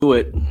Do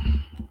it.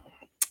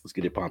 Let's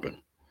get it popping.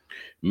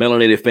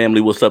 Melanated family,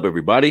 what's up,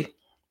 everybody?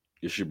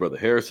 It's your brother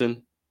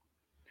Harrison.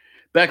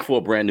 Back for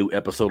a brand new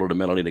episode of the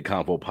Melanated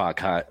Convo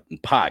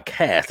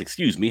podcast.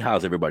 Excuse me.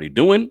 How's everybody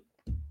doing?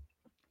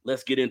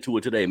 Let's get into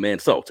it today, man.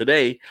 So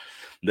today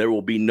there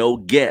will be no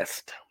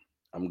guest.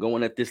 I'm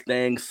going at this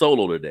thing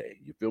solo today.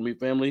 You feel me,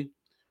 family?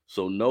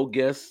 So no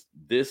guest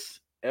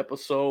this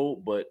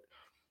episode, but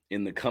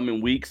in the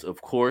coming weeks,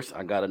 of course,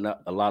 I got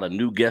a lot of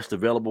new guests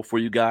available for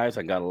you guys.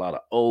 I got a lot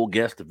of old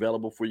guests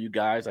available for you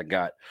guys. I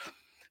got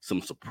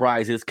some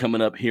surprises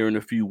coming up here in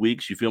a few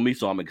weeks. You feel me?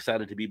 So I'm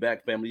excited to be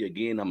back, family.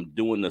 Again, I'm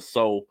doing the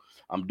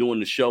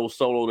show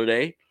solo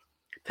today,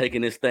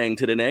 taking this thing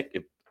to the neck.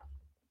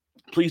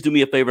 Please do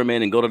me a favor,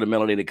 man, and go to the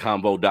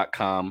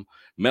melanatedconvo.com.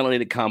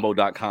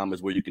 Melanatedconvo.com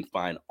is where you can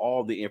find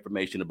all the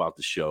information about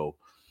the show.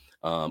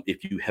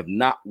 If you have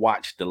not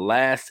watched the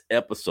last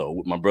episode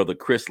with my brother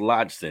Chris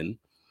Lodgson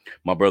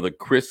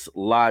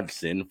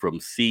from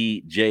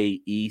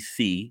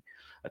CJEC,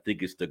 I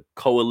think it's the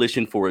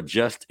Coalition for a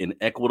Just and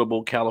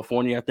Equitable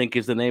California, I think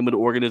is the name of the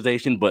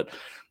organization. But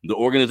the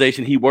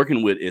organization he's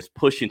working with is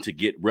pushing to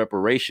get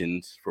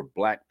reparations for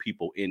Black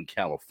people in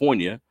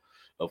California.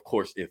 Of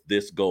course, if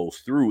this goes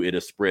through, it'll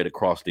spread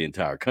across the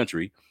entire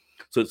country.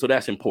 So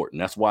that's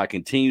important. That's why I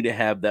continue to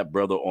have that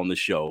brother on the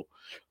show.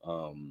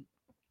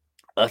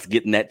 Us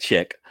getting that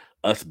check,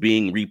 us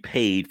being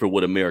repaid for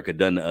what America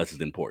done to us is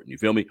important. You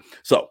feel me?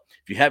 So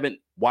if you haven't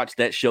watched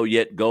that show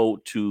yet, go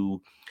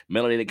to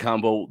Melanated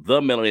Convo,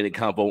 the Melanated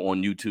Convo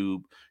on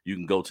YouTube. You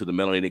can go to the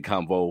Melanated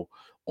Convo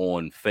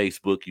on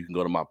Facebook. You can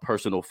go to my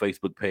personal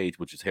Facebook page,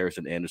 which is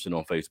Harrison Anderson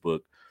on Facebook.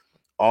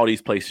 All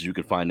these places you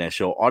can find that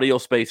show. Audio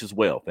space as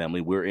well,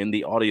 family. We're in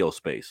the audio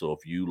space. So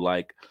if you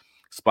like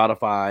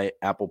Spotify,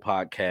 Apple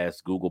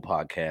Podcasts, Google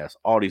Podcasts,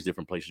 all these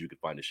different places you can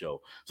find the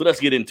show. So let's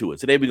get into it.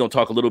 Today we're going to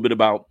talk a little bit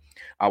about,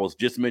 I was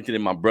just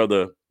mentioning my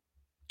brother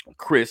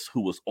Chris,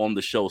 who was on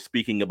the show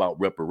speaking about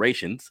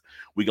reparations.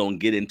 We're going to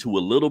get into a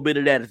little bit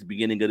of that at the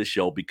beginning of the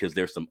show because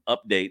there's some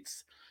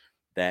updates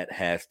that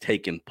has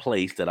taken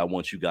place that I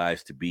want you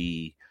guys to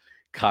be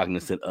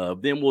cognizant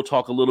of. Then we'll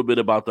talk a little bit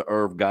about the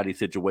Irv Gotti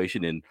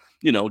situation and,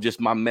 just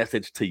my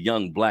message to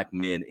young Black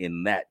men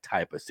in that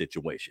type of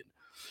situation.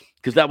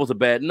 Because that was a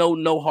bad,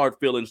 no hard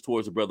feelings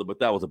towards the brother, but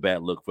that was a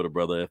bad look for the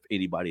brother. If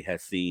anybody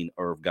has seen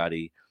Irv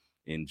Gotti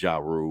and Ja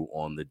Rule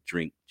on the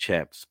Drink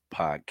Chaps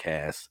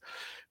podcast,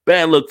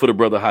 bad look for the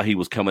brother, how he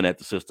was coming at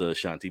the sister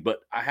Ashanti. But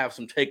I have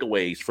some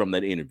takeaways from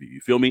that interview. You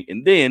feel me?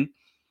 And then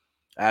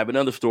I have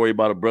another story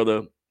about a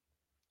brother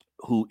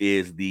who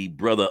is the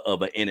brother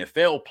of an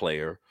NFL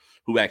player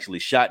who actually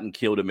shot and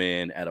killed a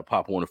man at a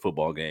Pop Warner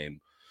football game.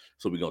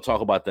 So we're going to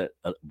talk about that.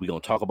 We're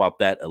going to talk about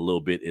that a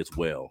little bit as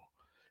well.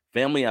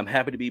 Family, I'm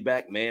happy to be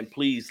back, man.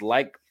 Please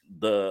like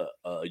the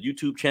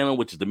YouTube channel,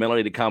 which is the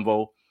Melanated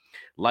Convo.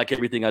 Like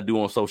everything I do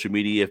on social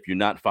media. If you're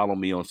not following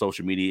me on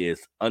social media,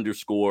 it's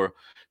 _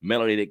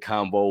 Melanated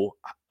Convo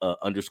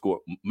 _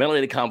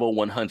 Melanated Convo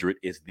 100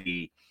 is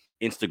the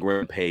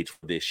Instagram page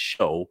for this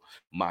show.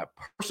 My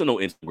personal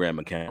Instagram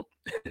account,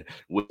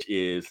 which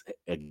is,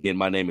 again,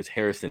 my name is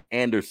Harrison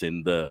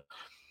Anderson.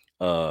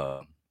 My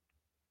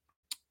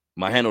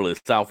handle is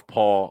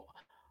Southpaw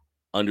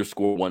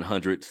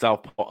 _100,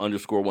 Southpaw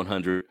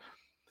 _100.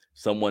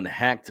 Someone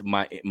hacked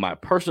my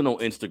personal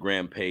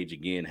Instagram page.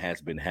 Again,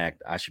 has been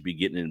hacked. I should be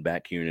getting it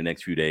back here in the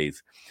next few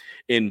days.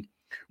 And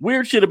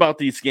weird shit about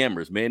these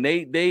scammers, man.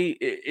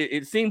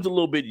 It seems a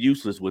little bit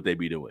useless what they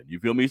be doing. You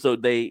feel me? So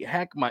they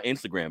hack my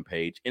Instagram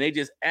page and they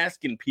just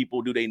asking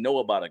people, do they know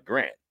about a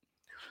grant?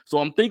 So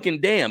I'm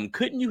thinking, damn,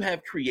 couldn't you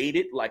have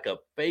created like a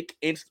fake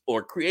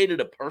or created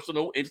a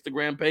personal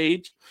Instagram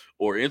page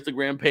or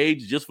Instagram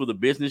page just for the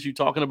business you're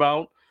talking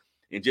about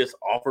and just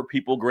offer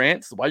people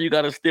grants? Why you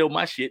got to steal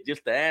my shit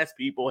just to ask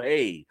people,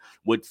 hey,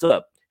 what's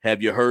up?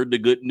 Have you heard the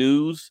good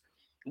news?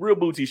 Real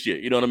booty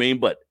shit, you know what I mean?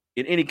 But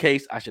in any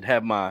case, I should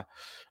have my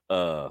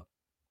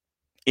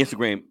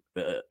Instagram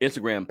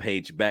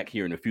page back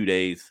here in a few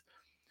days.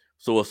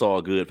 So it's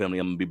all good, family.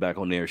 I'm going to be back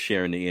on there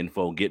sharing the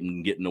info,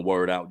 getting the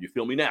word out. You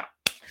feel me? Now,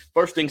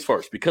 first things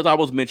first, because I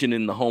was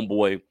mentioning the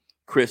homeboy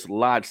Chris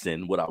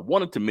Lodgson, what I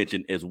wanted to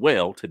mention as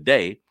well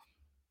today,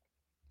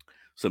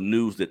 some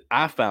news that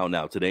I found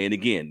out today. And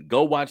again,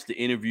 go watch the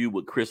interview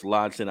with Chris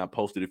Lodgson I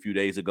posted a few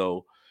days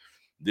ago.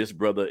 This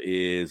brother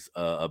is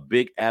a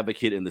big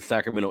advocate in the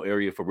Sacramento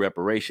area for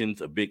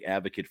reparations, a big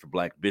advocate for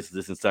Black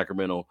businesses in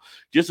Sacramento.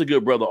 Just a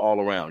good brother all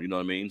around, you know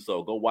what I mean?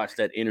 So go watch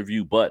that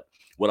interview. But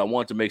what I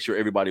want to make sure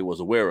everybody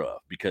was aware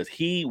of, because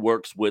he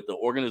works with the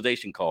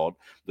organization called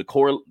the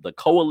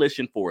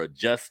Coalition for a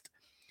Just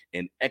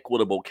and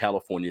Equitable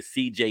California,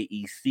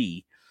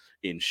 CJEC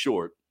in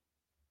short.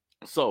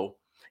 So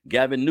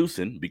Gavin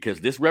Newsom, because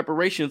this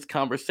reparations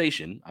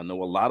conversation, I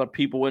know a lot of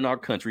people in our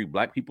country,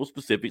 Black people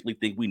specifically,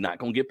 think we're not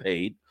going to get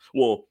paid.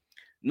 Well,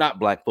 not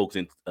Black folks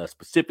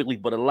specifically,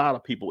 but a lot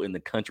of people in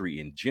the country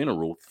in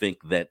general think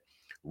that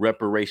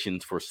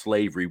reparations for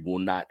slavery will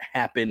not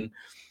happen.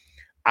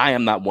 I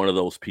am not one of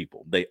those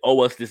people. They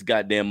owe us this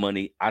goddamn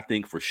money. I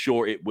think for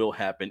sure it will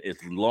happen as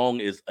long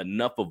as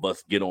enough of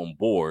us get on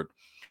board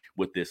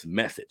with this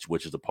message,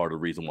 which is a part of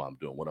the reason why I'm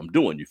doing what I'm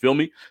doing. You feel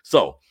me?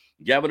 So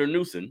Governor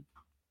Newsom,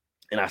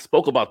 and I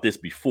spoke about this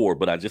before,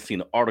 but I just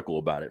seen an article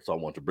about it, so I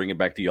want to bring it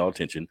back to y'all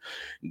attention.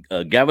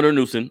 Governor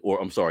Newsom,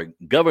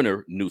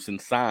 Governor Newsom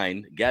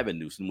signed, Gavin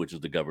Newsom, which is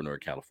the governor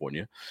of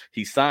California,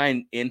 he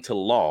signed into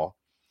law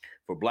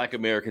for Black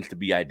Americans to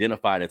be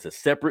identified as a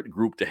separate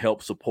group to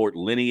help support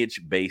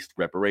lineage-based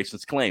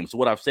reparations claims. So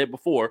what I've said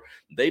before,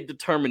 they've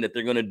determined that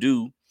they're going to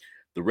do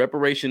the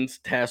reparations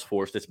task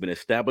force that's been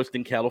established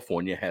in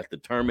California has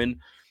determined,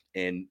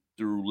 and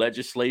through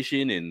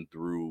legislation and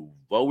through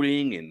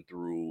voting and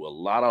through a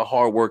lot of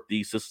hard work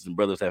these sisters and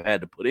brothers have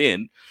had to put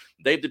in,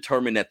 they've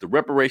determined that the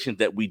reparations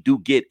that we do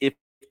get, if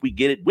we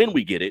get it, when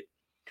we get it,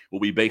 will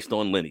be based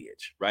on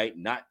lineage, right?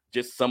 Not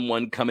just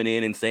someone coming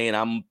in and saying,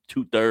 I'm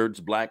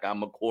 2/3 Black,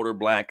 I'm a quarter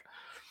Black.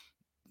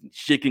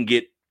 Shit can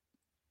get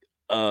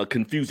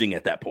confusing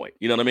at that point.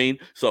 You know what I mean?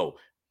 So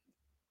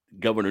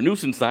Governor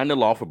Newsom signed a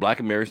law for Black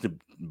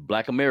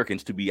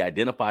Americans to be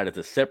identified as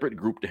a separate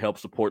group to help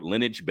support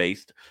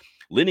lineage-based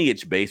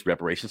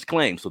reparations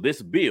claims. So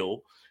this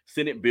bill,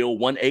 Senate Bill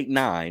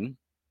 189,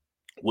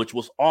 which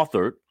was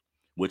authored,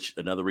 which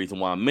another reason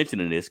why I'm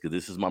mentioning this, because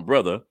this is my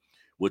brother,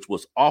 which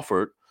was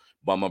offered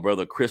by my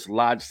brother Chris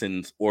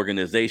Lodgson's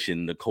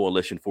organization, the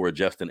Coalition for a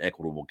Just and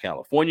Equitable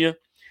California,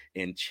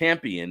 and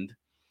championed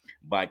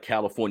by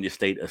California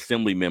State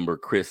Assembly member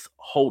Chris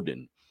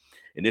Holden.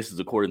 And this is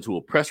according to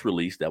a press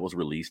release that was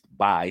released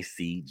by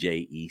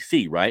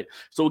CJEC, right?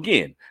 So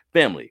again,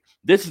 family,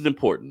 this is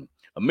important.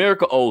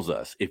 America owes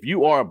us. If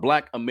you are a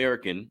Black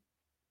American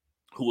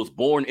who was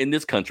born in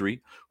this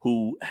country,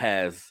 who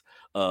has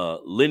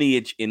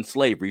lineage in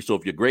slavery, so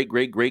if your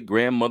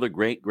great-great-great-grandmother,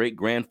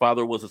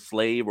 great-great-grandfather was a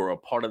slave or a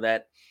part of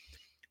that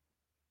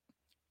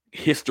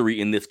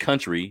history in this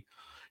country,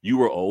 you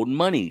were owed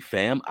money,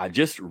 fam. I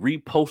just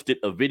reposted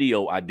a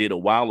video I did a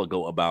while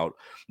ago about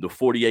the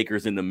 40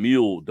 acres and the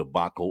mule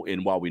debacle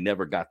and why we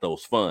never got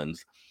those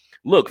funds.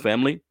 Look,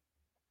 family,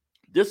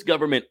 this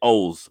government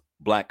owes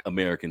Black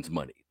Americans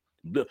money,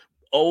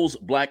 owes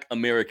Black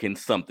Americans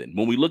something.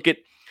 When we look at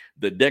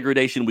the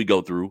degradation we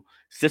go through,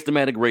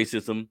 systematic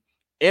racism,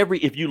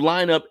 if you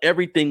line up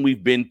everything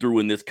we've been through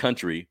in this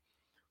country,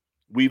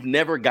 we've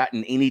never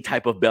gotten any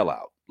type of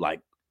bailout,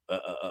 like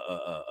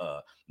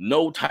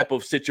no type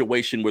of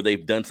situation where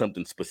they've done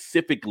something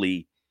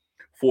specifically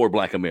for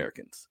Black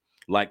Americans.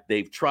 Like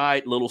they've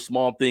tried little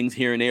small things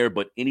here and there,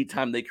 but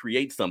anytime they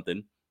create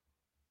something,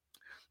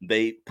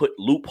 they put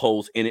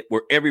loopholes in it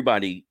where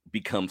everybody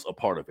becomes a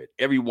part of it.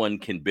 Everyone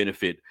can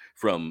benefit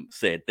from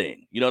said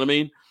thing. You know what I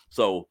mean?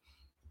 So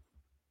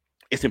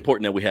it's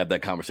important that we have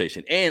that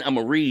conversation. And I'm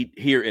gonna read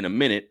here in a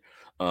minute.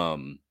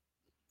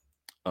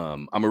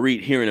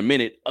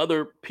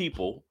 Other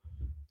people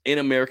in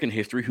American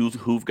history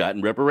who've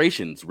gotten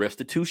reparations,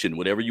 restitution,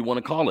 whatever you want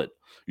to call it.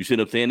 You see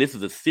what I'm saying? This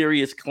is a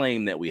serious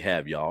claim that we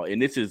have, y'all,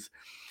 and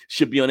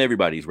should be on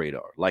everybody's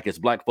radar. Like as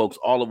Black folks,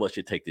 all of us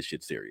should take this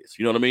shit serious.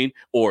 You know what I mean?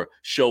 Or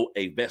show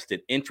a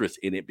vested interest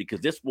in it,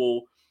 because this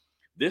will,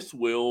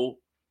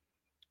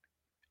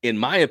 in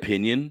my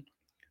opinion,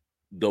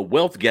 the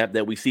wealth gap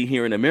that we see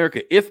here in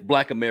America, if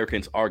Black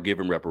Americans are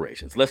given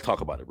reparations. Let's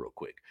talk about it real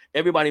quick.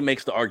 Everybody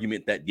makes the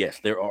argument that, yes,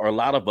 there are a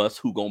lot of us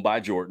who gonna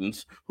buy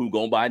Jordans, who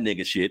gonna buy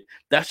nigga shit.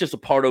 That's just a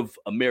part of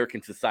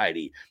American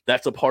society.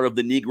 That's a part of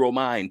the Negro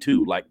mind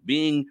too. Like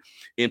being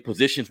in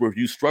positions where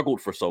you struggled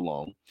for so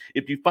long,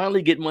 if you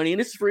finally get money, and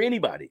this is for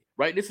anybody,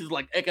 right? This is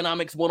like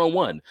economics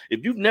 101.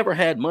 If you've never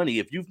had money,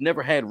 if you've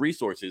never had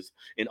resources,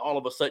 and all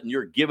of a sudden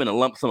you're given a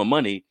lump sum of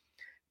money,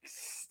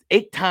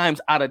 8 times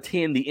out of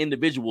 10, the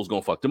individual's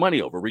gonna fuck the money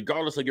over,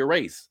 regardless of your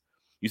race.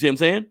 You see what I'm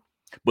saying?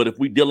 But if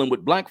we dealing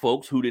with Black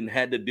folks who didn't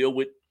had to deal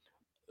with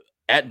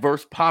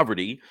adverse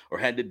poverty or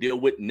had to deal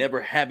with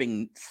never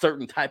having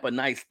certain type of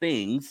nice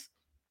things,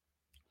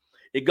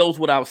 it goes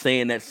without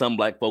saying that some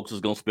Black folks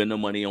is gonna spend their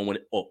money on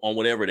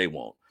whatever they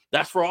want.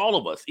 That's for all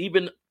of us,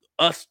 even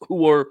us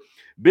who are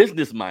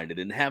business minded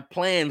and have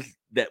plans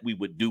that we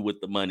would do with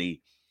the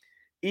money.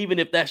 Even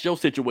if that's your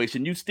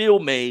situation, you still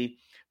may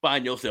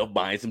find yourself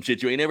buying some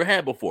shit you ain't never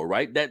had before,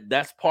 right?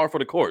 That's par for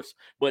the course.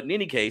 But in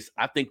any case,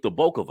 I think the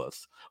bulk of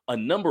us, a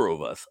number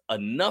of us,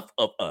 enough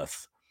of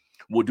us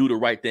will do the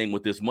right thing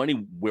with this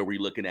money, where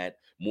we're looking at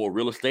more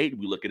real estate,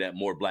 we're looking at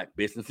more Black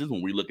businesses,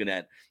 when we're looking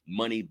at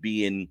money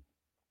being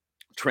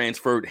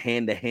transferred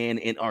hand to hand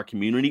in our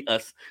community,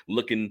 us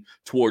looking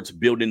towards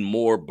building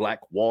more Black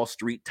Wall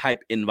Street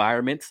type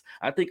environments.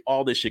 I think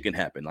all this shit can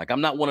happen. Like,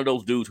 I'm not one of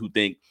those dudes who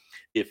think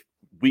if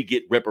we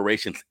get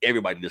reparations,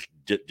 everybody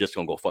just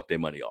gonna go fuck their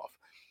money off.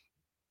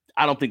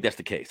 I don't think that's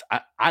the case.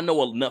 I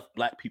know enough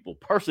Black people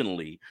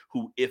personally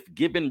who, if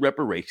given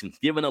reparations,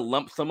 given a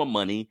lump sum of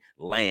money,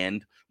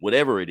 land,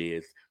 whatever it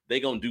is, they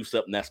gonna do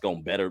something that's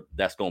gonna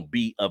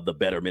be of the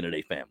betterment of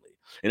their family.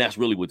 And that's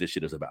really what this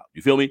shit is about.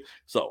 You feel me?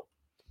 So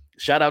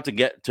shout out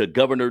to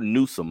Governor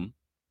Newsom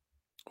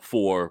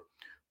for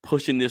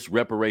pushing this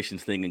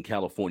reparations thing in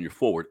California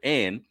forward.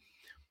 And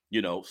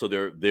so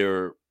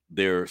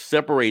they're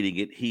separating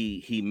it.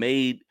 He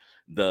made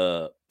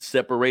the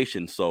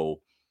separation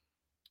so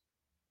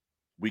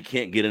we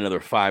can't get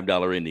another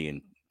 $5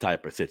 Indian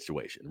type of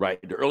situation, right?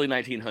 The early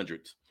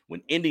 1900s,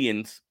 when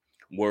Indians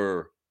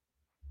were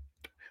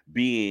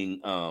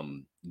being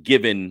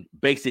given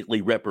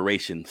basically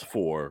reparations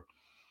for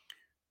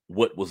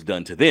what was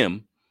done to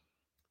them,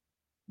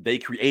 they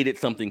created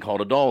something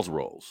called a Dawes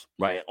Rolls,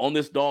 right? On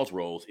this Dawes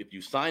Rolls, if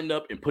you signed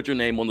up and put your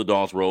name on the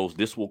Dawes Rolls,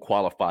 this will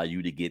qualify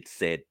you to get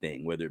said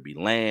thing, whether it be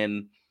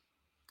land,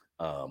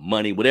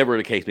 money, whatever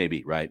the case may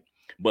be, right?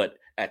 But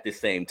at the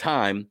same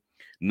time,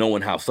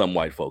 knowing how some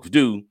white folks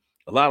do,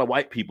 a lot of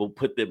white people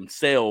put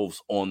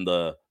themselves on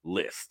the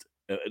list.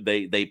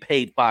 They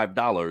paid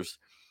 $5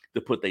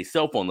 to put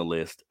themselves on the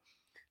list.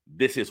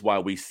 This is why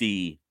we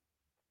see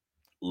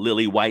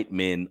lily white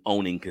men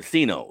owning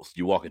casinos.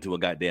 You walk into a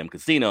goddamn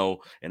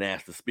casino and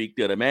ask to speak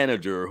to the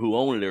manager who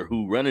owned it or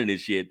who running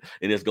this shit,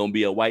 and it's gonna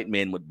be a white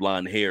man with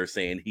blonde hair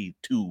saying he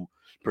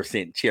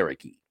 2%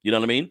 Cherokee. You know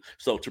what I mean?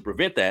 So to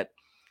prevent that,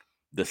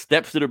 the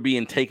steps that are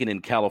being taken in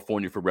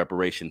California for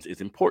reparations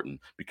is important,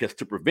 because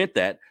to prevent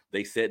that,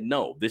 they said,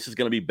 no, this is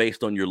going to be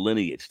based on your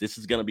lineage. This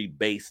is going to be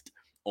based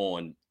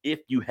on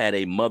if you had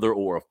a mother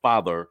or a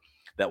father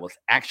that was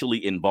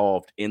actually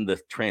involved in the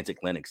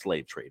transatlantic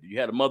slave trade. If you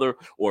had a mother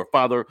or a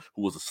father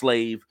who was a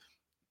slave,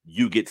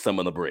 you get some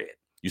of the bread.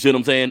 You see what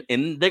I'm saying?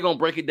 And they're going to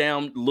break it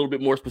down a little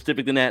bit more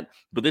specific than that.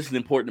 But this is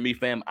important to me,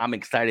 fam. I'm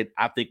excited.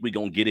 I think we're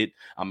going to get it.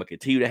 I'm going to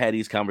continue to have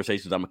these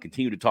conversations. I'm going to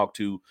continue to talk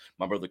to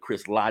my brother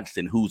Chris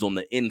Lodgson, who's on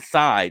the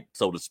inside,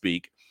 so to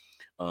speak,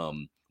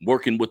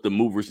 working with the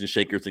movers and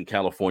shakers in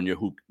California,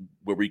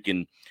 where we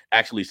can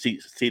actually see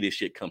this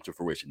shit come to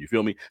fruition. You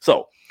feel me?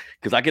 So,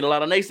 because I get a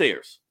lot of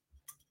naysayers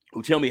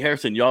who tell me,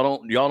 Harrison,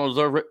 y'all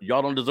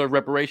don't deserve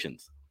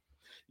reparations.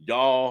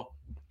 Y'all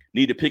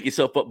need to pick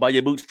yourself up by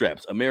your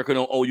bootstraps. America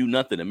don't owe you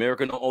nothing.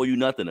 America don't owe you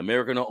nothing.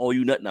 America don't owe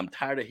you nothing. I'm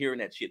tired of hearing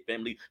that shit,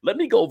 family. Let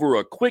me go over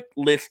a quick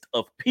list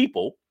of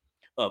people,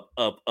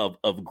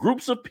 of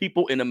groups of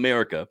people in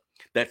America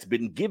that's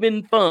been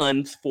given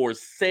funds for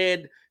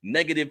said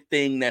negative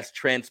thing that's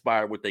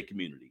transpired with their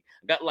community.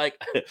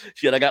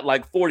 I got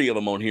like 40 of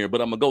them on here,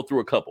 but I'm gonna go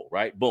through a couple,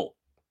 right? Boom.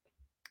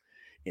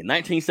 In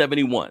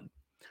 1971,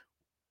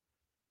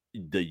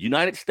 the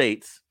United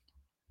States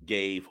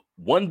gave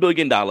 $1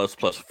 billion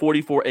plus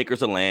 44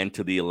 acres of land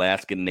to the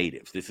Alaskan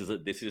natives. This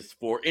is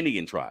for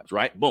Indian tribes,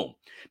 right? Boom.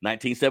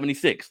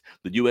 1976,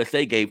 the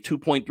USA gave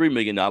 $2.3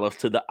 million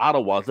to the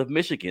Ottawas of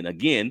Michigan.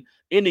 Again,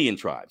 Indian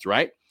tribes,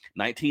 right?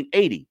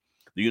 1980,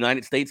 the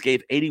United States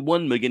gave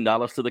 $81 million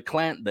to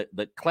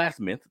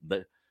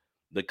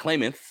the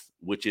Claimants,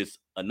 which is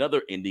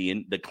another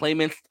Indian, the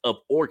Claimants of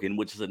Oregon,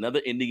 which is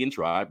another Indian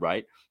tribe,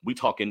 right? We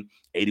talking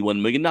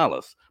 $81 million.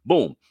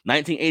 Boom.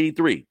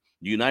 1983,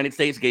 the United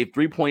States gave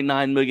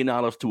 $3.9 million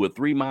to a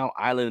 3-mile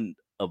island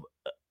of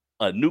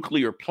a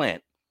nuclear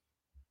plant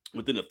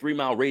within a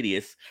 3-mile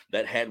radius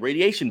that had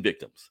radiation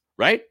victims,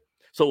 right?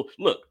 So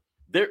look,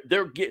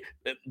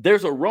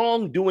 there's a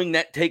wrongdoing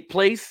that take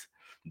place.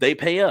 They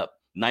pay up.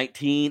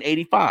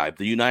 1985,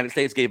 the United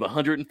States gave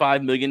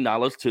 $105 million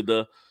to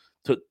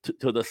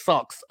the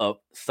Saukes of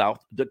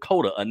South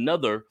Dakota,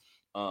 another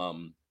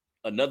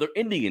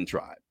Indian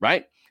tribe,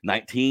 right?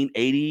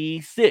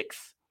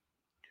 1986,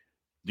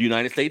 the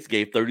United States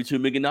gave $32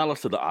 million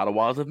to the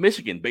Ottawas of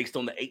Michigan based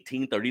on the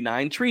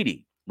 1839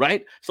 treaty,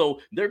 right? So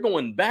they're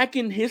going back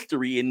in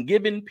history and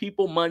giving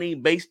people money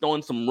based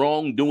on some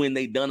wrongdoing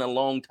they done a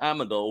long time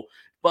ago.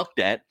 Fuck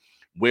that.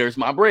 Where's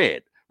my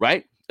bread,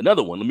 right?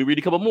 Another one. Let me read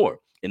a couple more.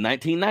 In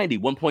 1990,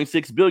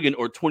 $1.6 billion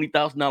or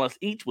 $20,000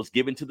 each was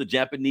given to the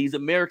Japanese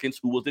Americans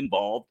who was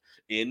involved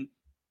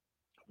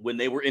when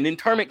they were in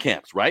internment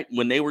camps, right?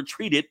 When they were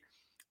treated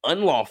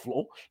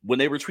unlawful,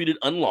 they were treated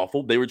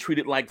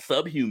like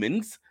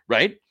subhumans,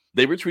 right?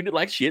 They were treated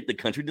like shit. The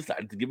country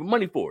decided to give them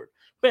money for it.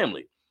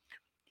 Family,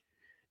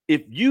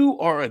 if you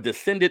are a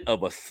descendant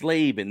of a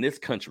slave in this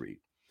country,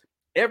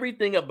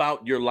 everything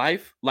about your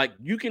life, like,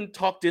 you can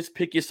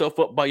pick yourself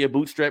up by your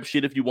bootstrap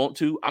shit if you want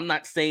to. I'm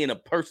not saying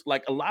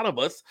like, a lot of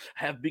us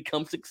have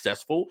become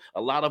successful.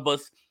 A lot of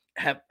us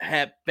have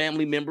had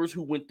family members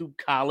who went through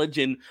college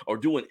and are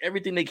doing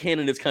everything they can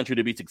in this country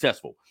to be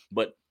successful.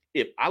 But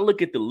if I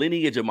look at the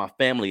lineage of my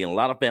family and a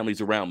lot of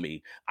families around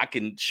me, I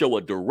can show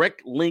a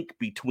direct link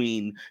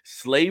between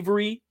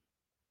slavery,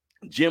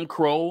 Jim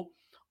Crow,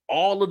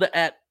 all of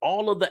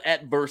the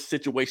adverse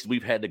situations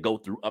we've had to go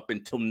through up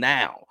until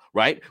now,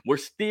 right? We're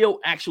still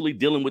actually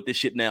dealing with this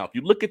shit now. If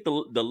you look at the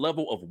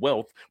level of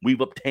wealth we've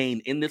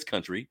obtained in this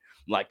country,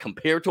 like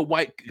compared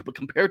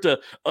to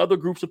other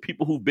groups of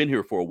people who've been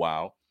here for a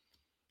while,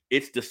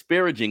 it's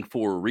disparaging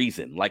for a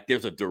reason. Like,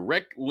 there's a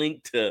direct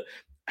link to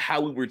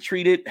how we were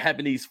treated,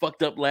 having these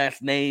fucked up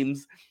last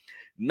names,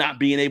 not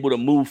being able to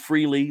move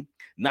freely,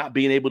 not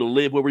being able to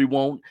live where we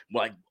want.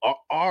 Like,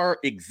 our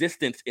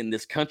existence in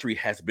this country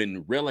has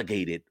been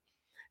relegated,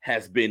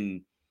 has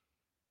been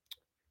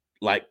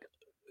like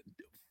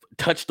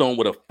touched on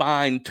with a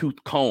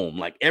fine-tooth comb.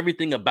 Like,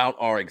 everything about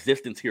our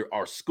existence here,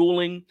 our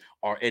schooling,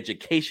 our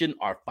education,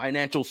 our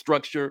financial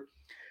structure,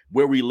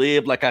 where we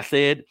live, like I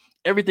said,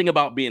 everything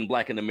about being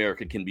Black in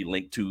America can be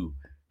linked to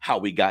how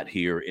we got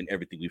here and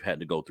everything we've had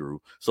to go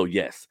through. So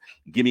yes,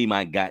 give me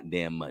my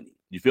goddamn money.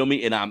 You feel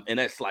me? And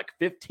that's like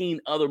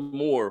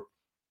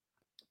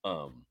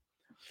um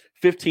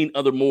 15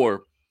 other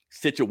more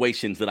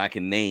situations that I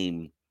can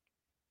name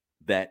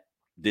that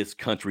this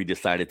country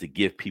decided to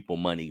give people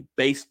money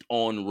based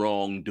on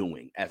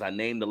wrongdoing. As I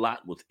named a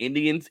lot was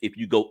Indians. If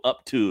you go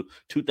up to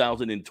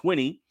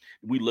 2020,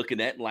 we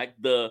looking at like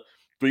the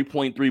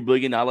 $3.3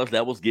 billion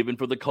that was given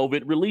for the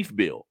COVID relief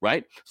bill,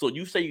 right? So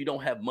you say you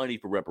don't have money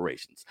for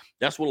reparations.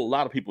 That's what a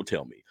lot of people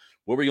tell me.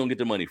 Where are we gonna get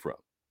the money from?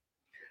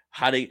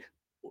 How they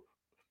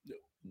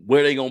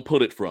where they gonna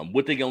put it from?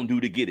 What they gonna do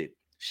to get it?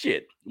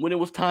 Shit. When it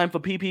was time for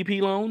PPP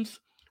loans,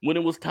 when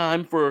it was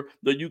time for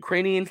the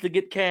Ukrainians to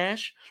get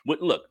cash,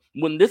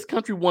 when this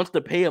country wants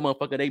to pay a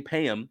motherfucker, they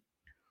pay him.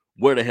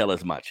 Where the hell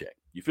is my check?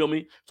 You feel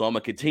me? So I'm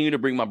gonna continue to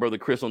bring my brother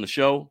Chris on the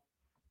show.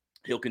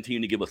 He'll continue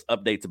to give us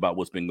updates about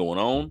what's been going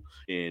on.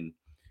 And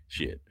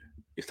shit,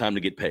 it's time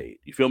to get paid.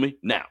 You feel me?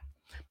 Now,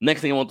 next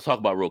thing I want to talk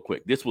about real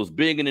quick. This was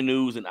big in the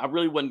news, and I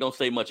really wasn't gonna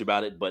say much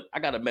about it, but I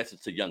got a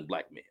message to young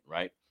black men,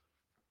 right?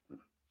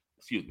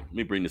 Excuse me. Let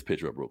me bring this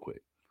picture up real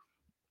quick.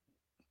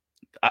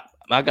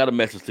 I got a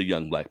message to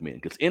young black men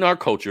because in our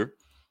culture,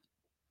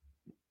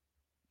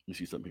 let me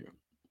see something here.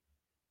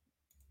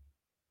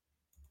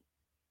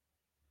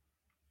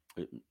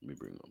 Let me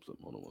bring up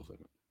something. Hold on one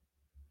second.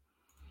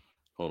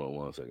 Hold on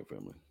one second,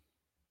 family.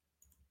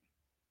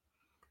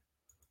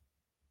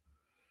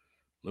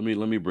 Let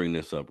me bring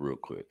this up real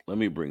quick.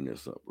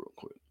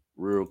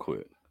 Real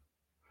quick.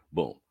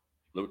 Boom.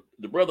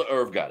 The brother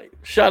Irv Gotti.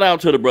 Shout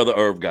out to the brother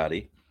Irv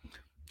Gotti.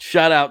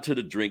 Shout out to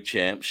the Drink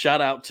Champ.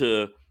 Shout out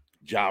to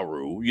Ja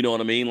Rule. You know what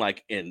I mean?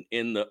 Like in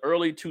the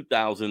early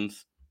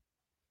 2000s,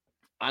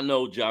 I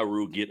know Ja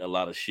Rule get a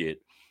lot of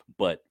shit,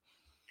 but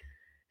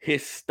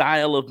his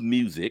style of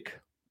music,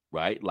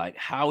 right? Like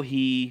how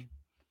the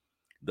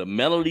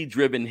melody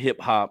driven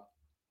hip hop,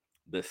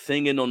 the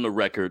singing on the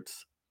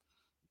records,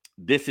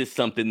 this is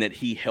something that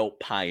he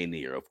helped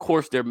pioneer. Of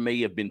course, there may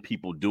have been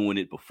people doing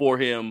it before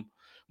him,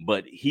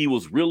 but he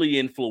was really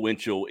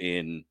influential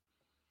in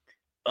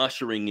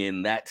ushering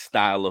in that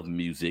style of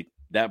music.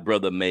 That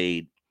brother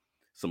made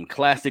some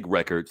classic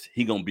records.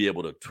 He gonna be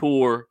able to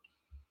tour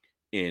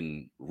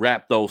and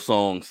rap those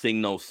songs,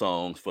 sing those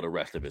songs for the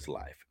rest of his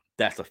life.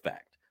 That's a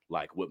fact.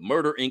 Like what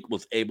Murder Inc.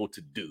 was able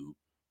to do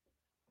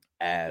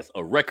as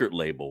a record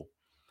label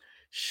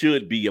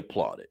should be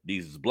applauded.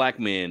 These black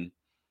men,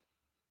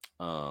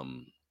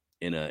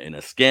 in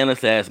a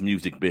scandalous ass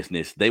music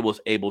business, they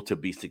was able to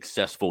be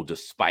successful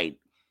despite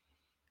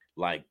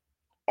like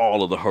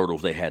all of the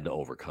hurdles they had to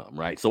overcome,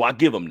 right? So I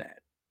give them that.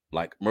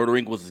 Like Murder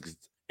Inc. was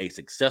a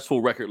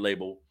successful record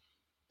label.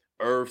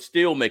 Irv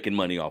still making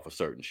money off of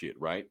certain shit,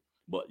 right?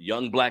 But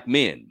young black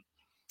men,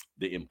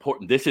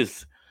 this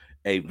is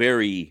a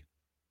very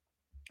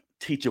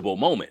teachable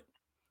moment.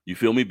 You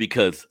feel me?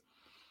 Because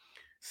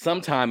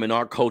sometime in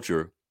our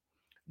culture,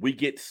 we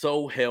get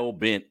so hell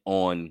bent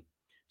on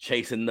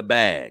chasing the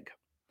bag,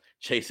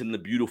 chasing the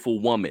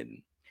beautiful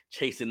woman,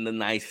 chasing the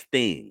nice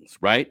things,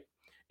 right?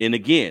 And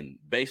again,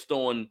 based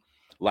on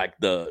like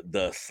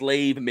the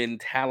slave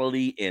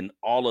mentality and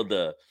all of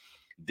the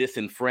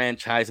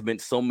disenfranchisement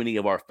so many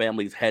of our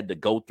families had to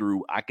go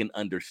through, I can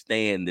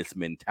understand this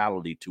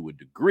mentality to a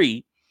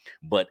degree,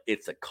 but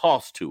it's a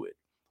cost to it,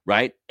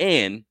 right?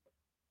 And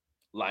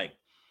like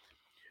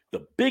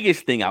the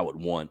biggest thing I would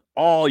want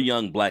all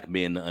young black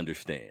men to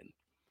understand: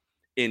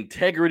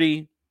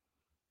 integrity,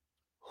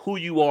 who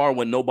you are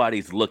when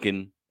nobody's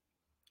looking.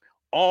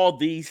 All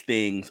these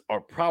things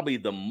are probably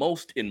the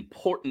most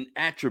important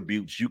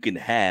attributes you can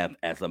have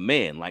as a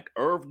man. Like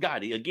Irv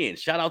Gotti, again,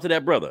 shout out to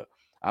that brother.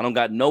 I don't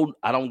got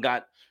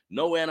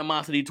no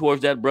animosity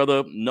towards that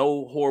brother,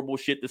 no horrible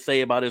shit to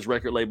say about his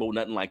record label,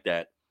 nothing like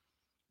that.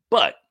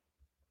 But,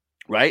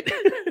 right?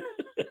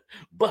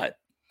 But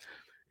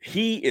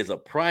he is a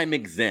prime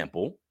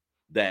example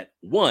that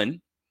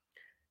one,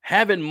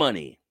 having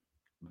money,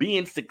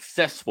 being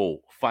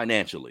successful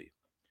financially,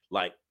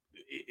 like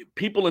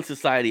people in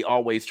society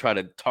always try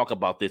to talk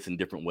about this in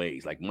different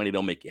ways, like money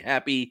don't make you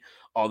happy,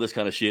 all this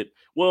kind of shit.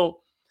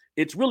 Well,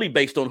 it's really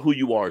based on who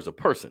you are as a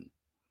person.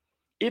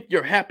 If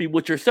you're happy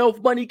with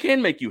yourself, money can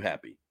make you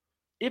happy.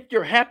 If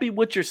you're happy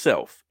with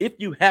yourself, if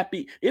you're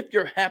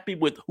happy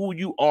with who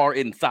you are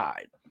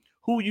inside,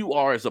 who you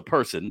are as a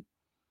person,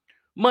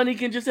 money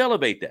can just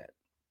elevate that.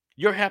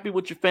 You're happy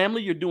with your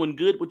family, you're doing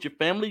good with your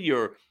family,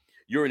 you're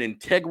an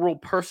integral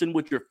person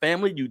with your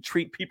family, you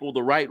treat people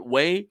the right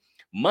way,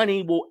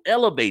 money will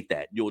elevate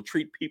that. You'll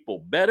treat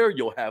people better,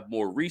 you'll have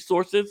more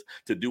resources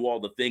to do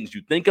all the things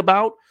you think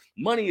about.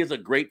 Money is a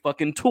great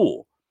fucking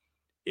tool.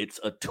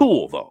 It's a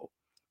tool though.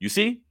 You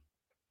see?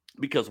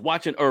 Because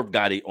watching Irv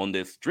Gotti on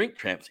this Drink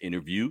Champs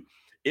interview,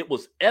 it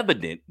was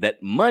evident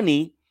that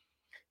money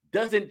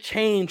doesn't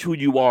change who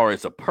you are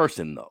as a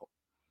person though.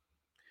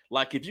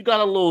 Like if you got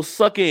a little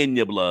sucker in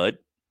your blood,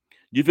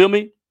 you feel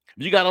me?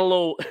 If you got a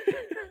little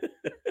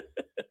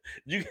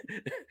you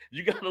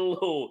you got a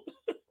little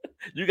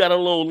you got a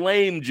little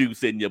lame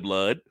juice in your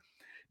blood,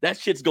 that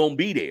shit's gonna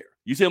be there.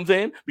 You see what I'm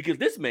saying? Because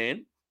this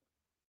man,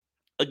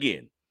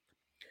 again,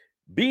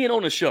 being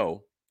on a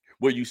show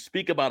where you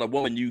speak about a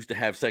woman you used to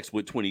have sex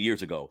with 20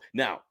 years ago.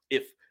 Now,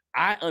 if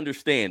I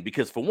understand,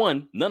 because for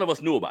one, none of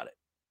us knew about it,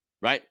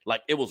 right?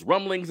 Like it was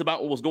rumblings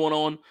about what was going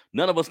on.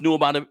 None of us knew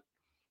about it.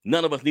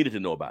 None of us needed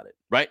to know about it,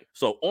 right?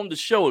 So on the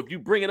show, if you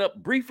bring it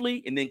up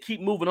briefly and then keep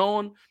moving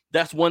on,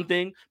 that's one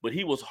thing. But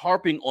he was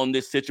harping on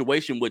this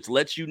situation, which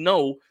lets you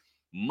know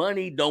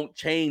money don't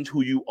change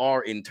who you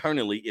are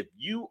internally. If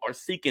you are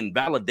seeking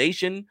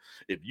validation,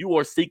 if you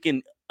are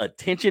seeking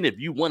attention, if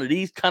you one of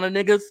these kind of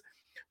niggas,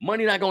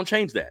 money not gonna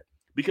change that.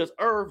 Because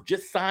Irv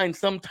just signed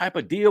some type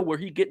of deal where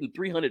he getting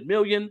 300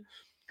 million.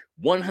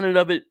 100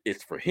 of it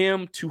is for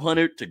him,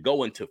 200 to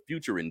go into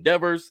future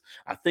endeavors.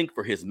 I think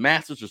for his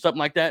masters or something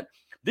like that.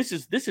 This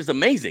is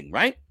amazing,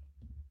 right?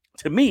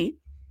 To me,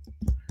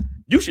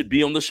 you should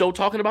be on the show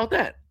talking about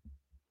that.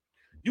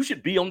 You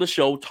should be on the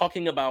show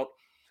talking about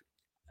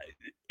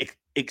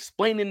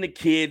explaining to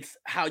kids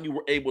how you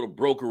were able to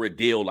broker a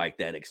deal like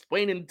that,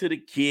 explaining to the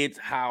kids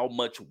how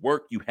much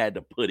work you had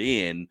to put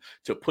in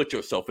to put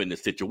yourself in the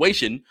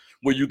situation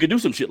where you could do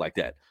some shit like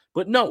that.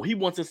 But no, he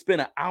wants to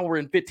spend an hour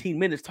and 15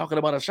 minutes talking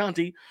about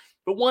Ashanti.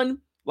 But one,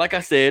 like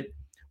I said,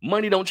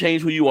 money don't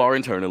change who you are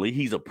internally.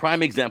 He's a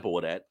prime example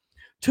of that.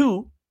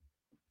 Two,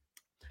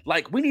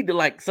 like we need to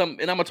and I'm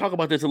gonna talk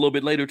about this a little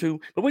bit later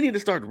too, but we need to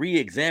start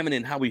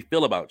re-examining how we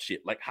feel about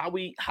shit, like how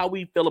we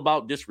feel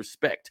about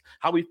disrespect,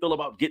 how we feel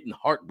about getting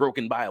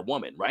heartbroken by a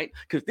woman, right?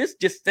 Because this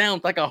just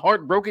sounds like a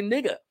heartbroken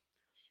nigga.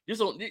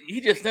 He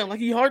just sounds like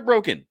he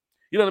heartbroken.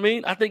 You know what I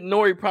mean? I think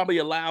Nori probably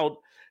allowed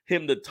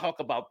him to talk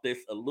about this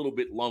a little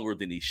bit longer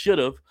than he should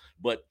have,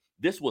 but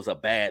this was a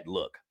bad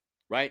look,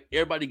 right?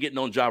 Everybody getting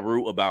on Ja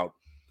Rule about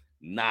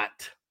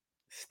not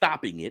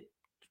stopping it,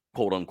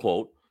 quote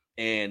unquote,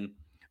 and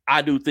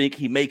I do think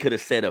he could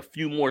have said a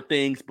few more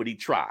things, but he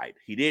tried.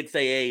 He did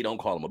say, hey, don't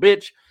call him a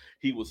bitch.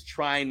 He was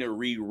trying to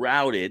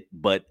reroute it,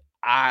 but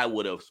I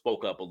would have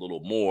spoke up a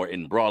little more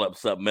and brought up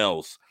something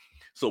else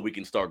so we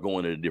can start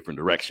going in a different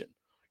direction.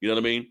 You know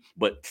what I mean?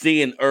 But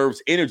seeing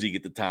Irv's energy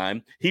at the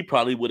time, he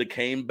probably would have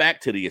came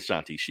back to the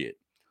Ashanti shit.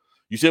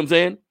 You see what I'm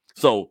saying?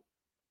 So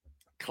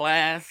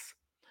class,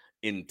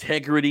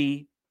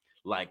 integrity,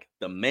 like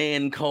the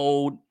man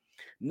code,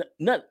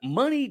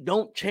 money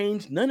don't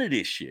change none of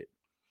this shit.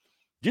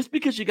 Just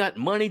because you got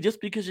money, just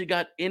because you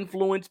got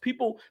influence,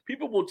 people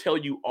will tell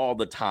you all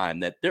the time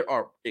that there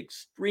are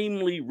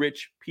extremely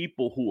rich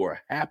people who are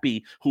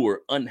happy, who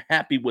are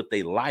unhappy with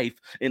their life,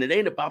 and it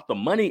ain't about the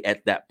money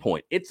at that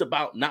point. It's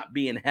about not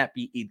being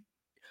happy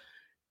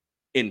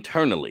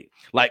internally.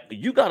 Like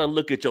you got to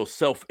look at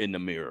yourself in the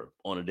mirror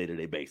on a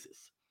day-to-day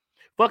basis.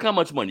 Fuck how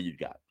much money you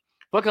got.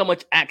 Fuck how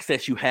much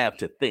access you have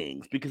to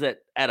things, because at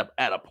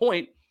a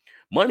point,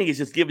 money is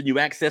just giving you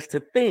access to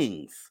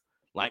things.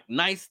 Like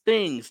nice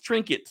things,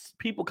 trinkets,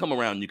 people come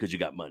around you because you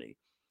got money.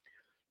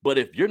 But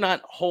if you're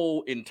not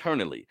whole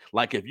internally,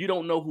 like if you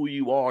don't know who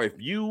you are, if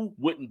you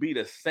wouldn't be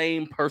the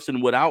same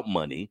person without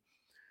money,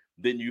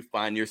 then you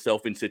find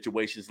yourself in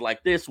situations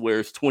like this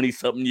where it's 20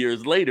 something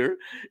years later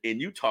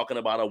and you talking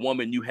about a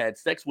woman you had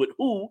sex with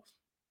who,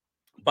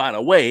 by the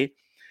way,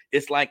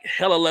 it's like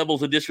hella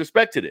levels of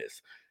disrespect to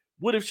this.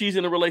 What if she's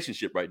in a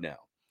relationship right now?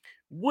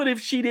 What if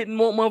she didn't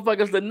want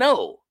motherfuckers to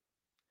know?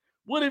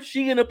 What if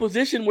she in a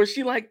position where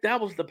she like,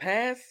 that was the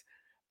past?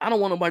 I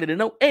don't want nobody to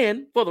know.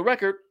 And for the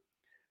record,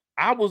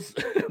 I was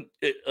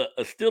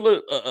still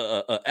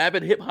a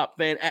avid hip hop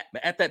fan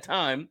at that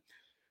time.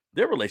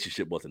 Their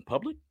relationship wasn't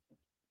public.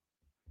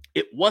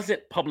 It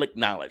wasn't public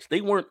knowledge.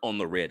 They weren't on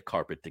the red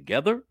carpet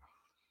together,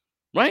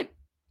 right?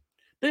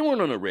 They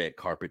weren't on the red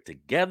carpet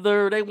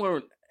together. They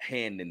weren't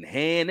hand in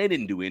hand. They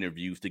didn't do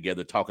interviews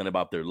together talking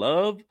about their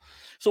love.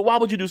 So why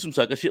would you do some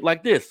sucker shit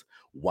like this?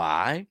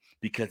 Why?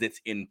 Because it's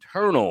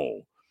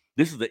internal.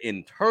 This is the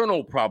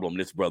internal problem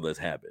this brother is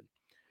having.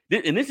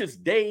 And this is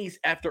days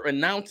after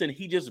announcing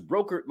he just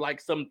brokered like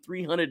some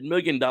 $300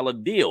 million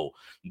deal.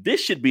 This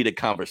should be the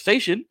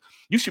conversation.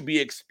 You should be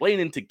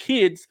explaining to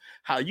kids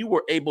how you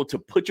were able to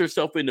put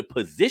yourself in a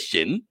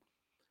position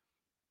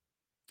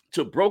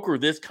to broker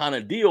this kind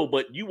of deal,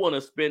 but you want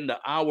to spend the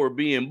hour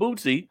being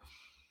bootsy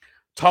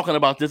talking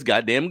about this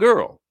goddamn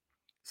girl.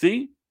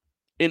 See?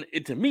 And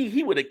to me,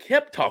 he would have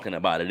kept talking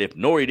about it if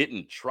Nori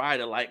didn't try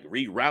to like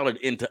reroute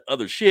it into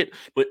other shit.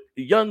 But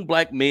young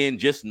black men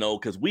just know,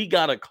 because we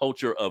got a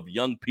culture of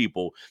young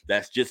people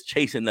that's just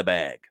chasing the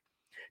bag,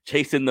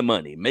 chasing the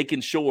money,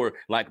 making sure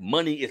like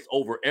money is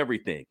over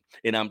everything.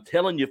 And I'm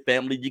telling you,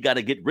 family, you got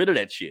to get rid of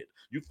that shit.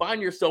 You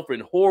find yourself in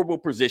horrible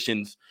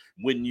positions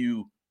when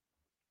you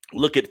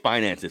look at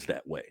finances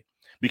that way.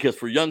 Because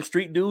for young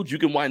street dudes, you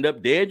can wind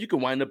up dead. You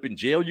can wind up in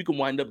jail. You can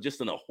wind up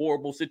just in a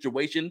horrible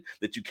situation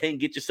that you can't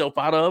get yourself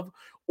out of.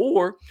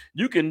 Or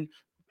you can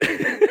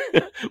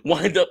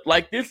wind up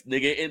like this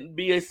nigga and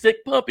be a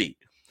sick puppy.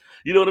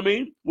 You know what I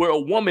mean? Where a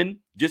woman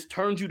just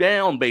turns you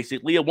down,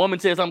 basically. A woman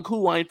says, I'm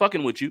cool. I ain't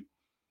fucking with you.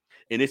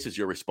 And this is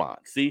your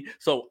response. See?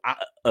 So,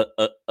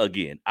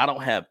 again, I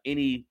don't have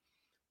any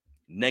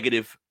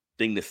negative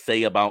thing to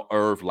say about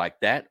Irv like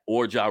that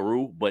or Ja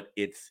Rule, but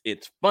it's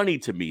funny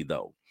to me,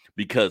 though.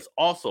 Because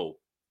also,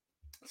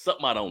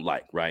 something I don't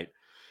like, right?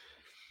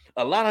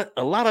 A lot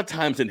of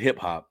times in hip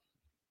hop,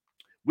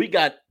 we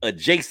got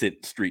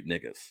adjacent street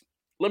niggas.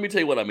 Let me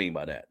tell you what I mean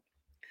by that.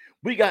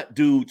 We got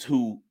dudes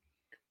who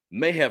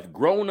may have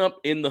grown up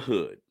in the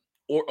hood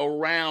or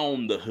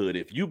around the hood.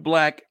 If you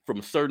black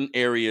from certain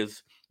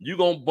areas, you're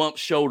going to bump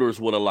shoulders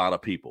with a lot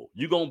of people.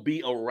 You're going to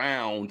be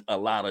around a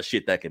lot of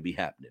shit that can be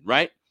happening,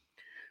 right?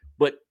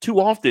 But too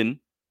often,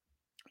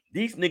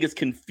 these niggas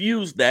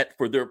confuse that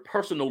for their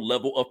personal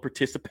level of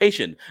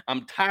participation.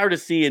 I'm tired of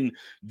seeing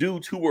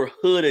dudes who are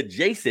hood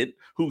adjacent,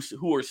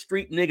 who are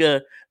street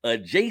nigga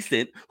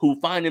adjacent, who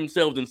find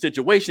themselves in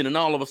situation, and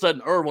all of a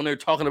sudden, Irv, when they're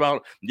talking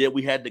about, yeah,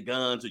 we had the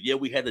guns, or yeah,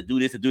 we had to do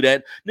this and do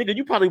that, nigga,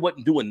 you probably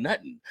wasn't doing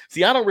nothing.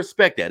 See, I don't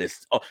respect that.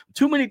 It's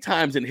too many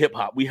times in hip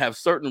hop we have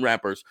certain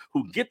rappers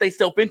who get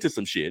themselves into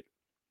some shit,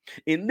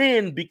 and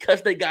then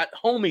because they got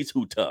homies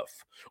who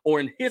tough, or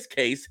in his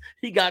case,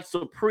 he got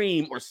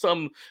Supreme or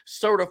some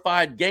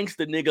certified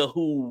gangster nigga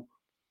who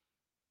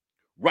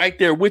right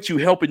there with you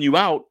helping you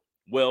out.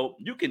 Well,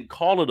 you can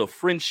call it a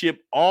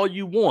friendship all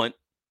you want,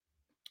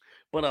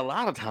 but a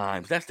lot of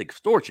times that's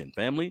extortion,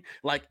 family.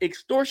 Like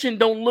extortion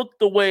don't look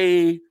the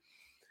way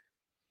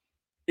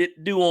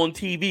it do on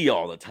TV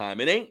all the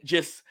time. It ain't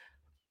just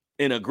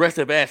an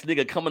aggressive ass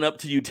nigga coming up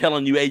to you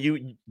telling you, hey,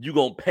 you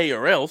gonna pay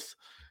or else.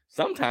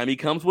 Sometimes he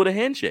comes with a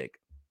handshake.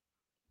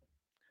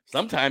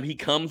 Sometimes he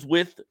comes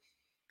with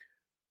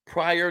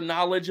prior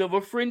knowledge of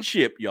a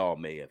friendship y'all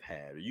may have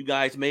had. Or you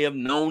guys may have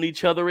known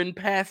each other in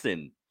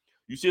passing.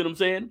 You see what I'm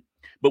saying?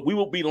 But we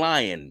will be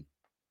lying,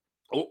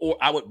 or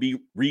I would be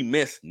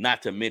remiss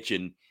not to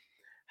mention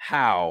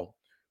how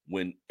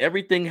when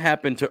everything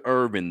happened to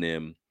Irv and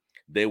them,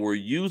 they were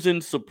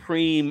using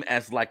Supreme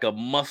as like a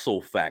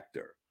muscle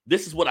factor.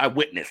 This is what I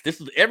witnessed.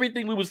 This is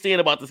everything we were seeing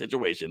about the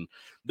situation.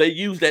 They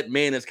used that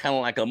man as kind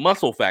of like a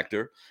muscle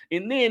factor.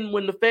 And then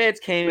when the feds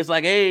came, it's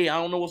like, hey, I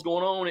don't know what's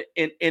going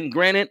on. And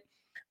granted,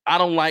 I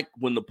don't like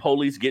when the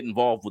police get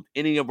involved with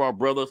any of our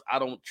brothers. I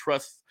don't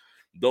trust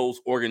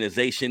those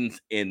organizations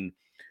and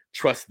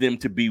trust them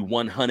to be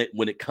 100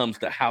 when it comes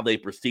to how they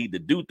proceed to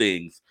do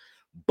things.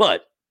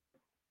 But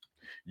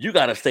you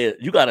gotta stay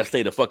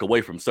the fuck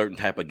away from certain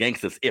type of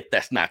gangsters if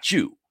that's not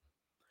you.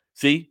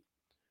 See,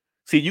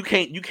 you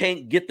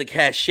can't get the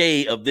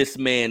cachet of this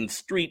man's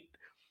street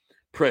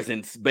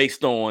presence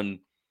based on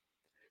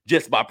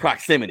just by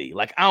proximity.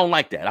 Like, I don't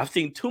like that. I've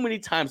seen too many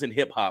times in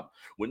hip hop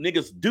when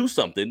niggas do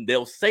something,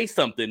 they'll say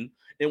something,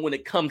 and when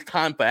it comes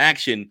time for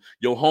action,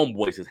 your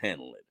homeboys is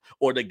handling it,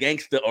 or the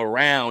gangster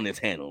around is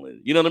handling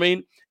it. You know what I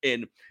mean?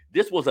 And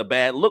this was a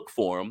bad look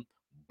for him,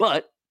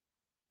 but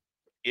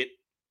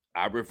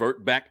I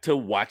revert back to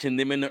watching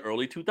them in the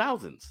early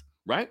 2000s,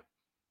 right?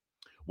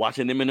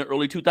 Watching them in the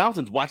early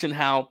 2000s, watching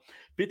how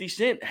 50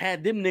 Cent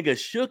had them niggas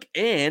shook.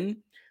 And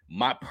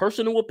my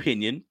personal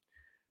opinion,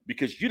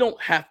 because you don't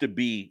have to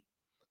be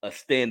a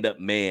stand-up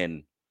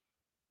man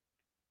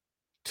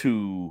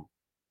to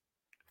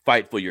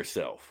fight for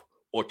yourself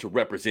or to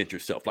represent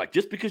yourself. Like,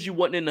 just because you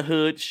wasn't in the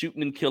hood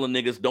shooting and killing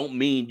niggas don't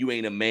mean you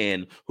ain't a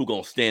man who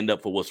gonna stand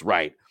up for what's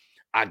right.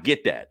 I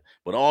get that.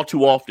 But all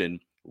too often,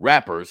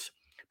 rappers,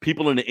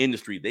 people in the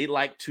industry, they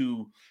like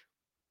to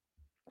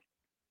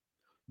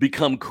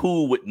become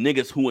cool with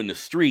niggas who in the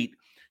street.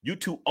 You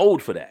too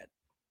old for that.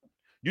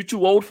 You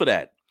too old for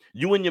that.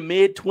 You in your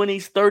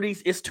mid-20s,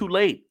 30s, it's too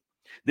late.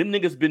 Them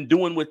niggas been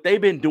doing what they've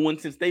been doing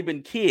since they've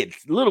been kids,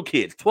 little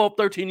kids, 12,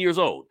 13 years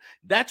old.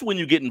 That's when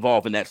you get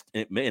involved in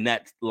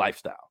that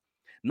lifestyle.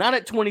 Not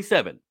at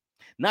 27,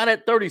 not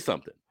at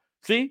 30-something.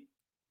 See?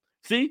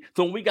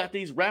 So when we got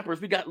these rappers,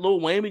 we got Lil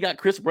Wayne, we got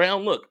Chris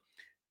Brown. Look,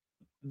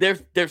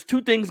 there's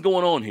two things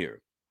going on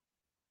here.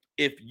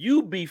 If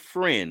you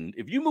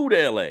move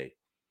to LA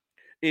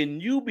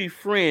and you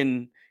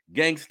befriend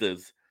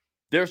gangsters,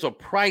 there's a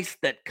price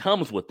that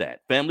comes with that,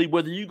 family.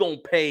 Whether you gonna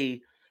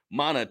pay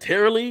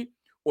monetarily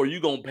or you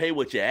gonna pay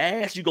with your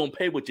ass, you gonna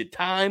pay with your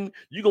time,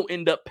 you gonna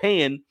end up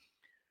paying.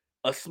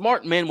 A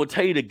smart man will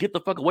tell you to get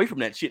the fuck away from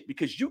that shit,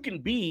 because you can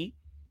be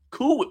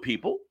cool with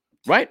people,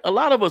 right? A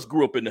lot of us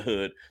grew up in the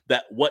hood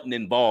that wasn't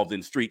involved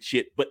in street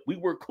shit, but we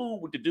were cool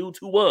with the dudes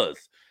who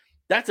was.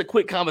 That's a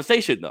quick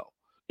conversation though.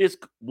 It's,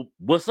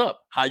 what's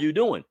up? How you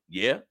doing?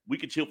 Yeah, we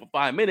could chill for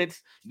 5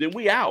 minutes, then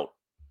we out,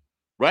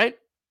 right?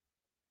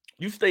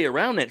 You stay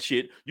around that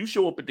shit. You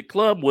show up at the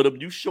club with them.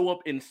 You show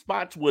up in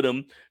spots with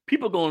them.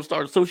 People going to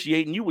start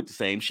associating you with the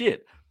same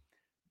shit.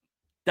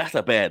 That's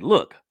a bad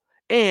look.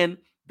 And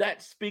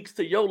that speaks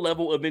to your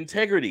level of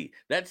integrity.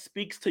 That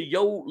speaks to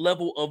your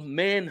level of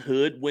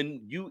manhood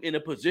when you in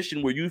a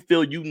position where you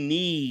feel you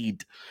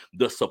need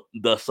the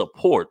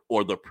support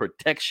or the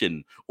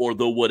protection or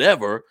the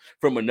whatever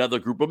from another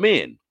group of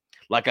men.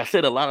 Like I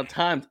said, a lot of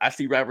times I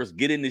see rappers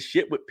get in this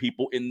shit with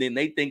people and then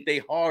they think they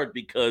hard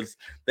because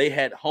they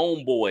had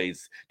homeboys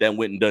that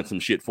went and done some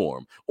shit for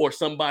them, or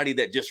somebody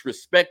that just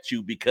respects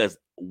you because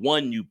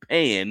one, you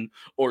paying,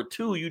 or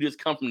two, you just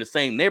come from the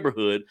same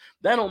neighborhood.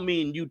 That don't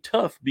mean you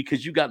tough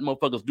because you got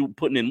motherfuckers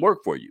putting in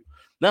work for you.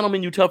 That don't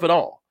mean you tough at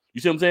all.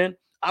 You see what I'm saying?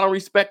 I don't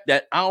respect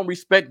that. I don't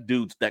respect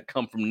dudes that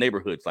come from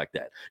neighborhoods like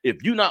that.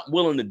 If you're not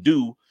willing to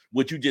do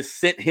what you just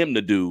sent him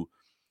to do,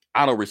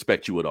 I don't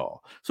respect you at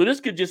all. So this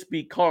could just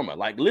be karma.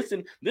 Like,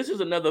 listen, this is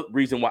another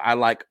reason why I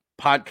like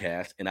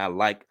podcasts and I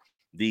like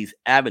these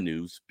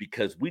avenues,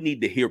 because we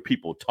need to hear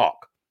people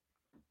talk.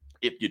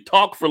 If you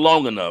talk for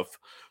long enough,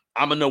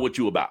 I'm gonna know what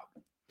you about.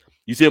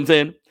 You see what I'm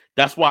saying?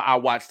 That's why I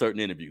watch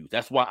certain interviews.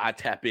 That's why I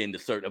tap into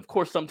certain. Of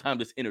course,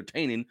 sometimes it's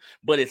entertaining,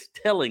 but it's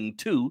telling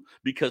too,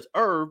 because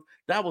Irv,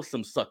 that was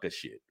some sucker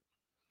shit.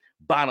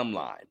 Bottom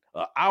line,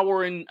 an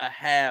hour and a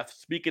half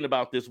speaking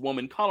about this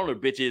woman, calling her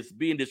bitches,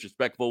 being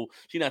disrespectful.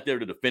 She's not there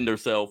to defend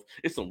herself.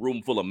 It's a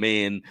room full of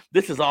men.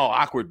 This is all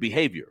awkward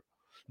behavior.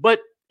 But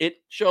it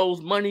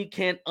shows money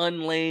can't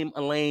unlame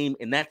a lame,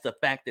 and that's a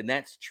fact, and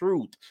that's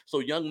truth. So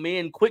young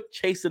men, quit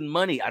chasing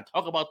money. I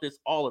talk about this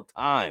all the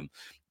time.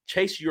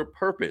 Chase your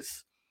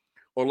purpose.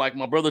 Or like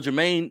my brother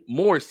Jermaine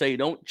Moore say,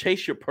 don't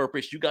chase your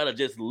purpose. You got to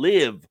just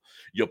live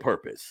your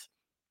purpose.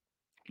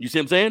 You see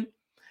what I'm saying?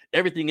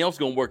 Everything else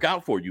gonna work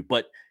out for you.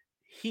 But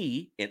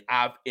he and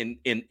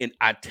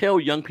I tell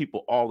young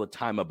people all the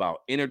time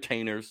about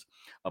entertainers,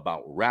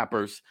 about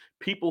rappers,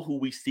 people who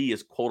we see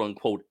as quote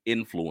unquote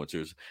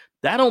influencers.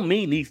 That don't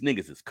mean these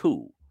niggas is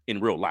cool in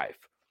real life.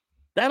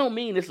 That don't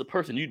mean it's a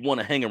person you'd want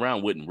to hang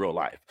around with in real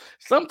life.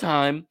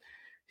 Sometimes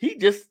he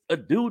just a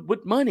dude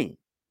with money.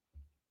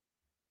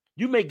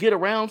 You may get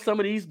around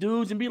some of these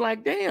dudes and be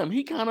like, damn,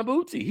 he kind of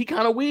bootsy. He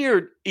kind of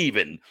weird,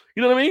 even.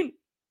 You know what I mean?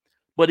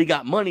 But he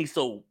got money,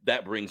 so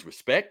that brings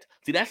respect.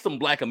 See, that's some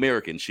Black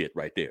American shit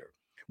right there,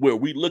 where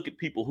we look at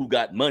people who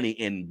got money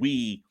and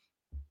we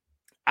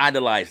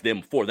idolize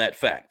them for that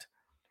fact,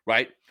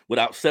 right?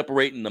 Without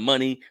separating the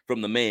money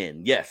from the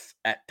man. Yes,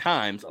 at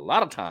times, a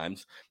lot of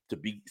times, to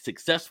be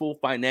successful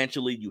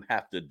financially, you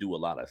have to do a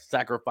lot of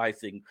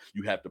sacrificing.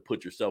 You have to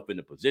put yourself in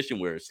a position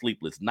where it's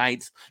sleepless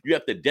nights. You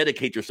have to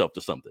dedicate yourself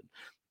to something.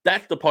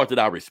 That's the part that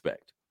I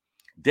respect.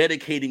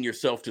 Dedicating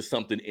yourself to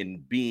something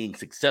and being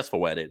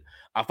successful at it,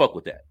 I fuck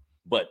with that.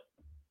 But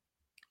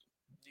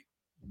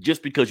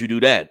just because you do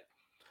that,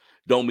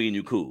 don't mean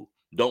you cool.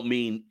 Don't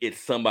mean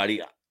it's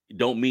somebody.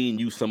 Don't mean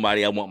you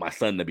somebody I want my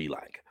son to be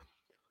like.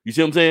 You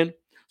see what I'm saying?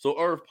 So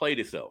Irv played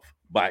itself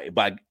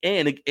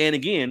and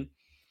again,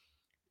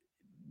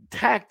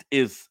 tact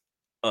is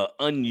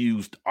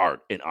unused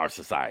art in our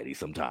society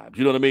sometimes.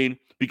 You know what I mean?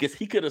 Because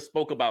he could have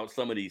spoke about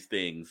some of these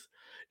things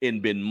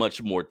and been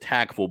much more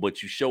tactful,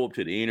 but you show up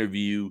to the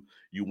interview,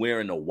 you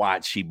wearing a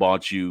watch he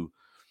bought you.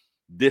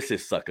 This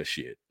is sucker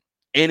shit.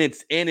 And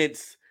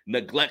it's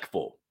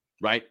neglectful,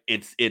 right?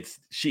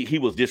 He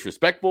was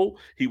disrespectful,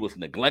 he was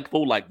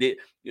neglectful, like that.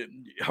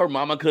 Her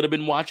mama could have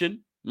been watching,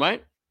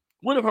 right?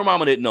 What if her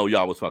mama didn't know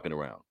y'all was fucking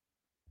around?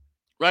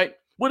 Right?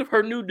 What if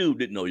her new dude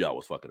didn't know y'all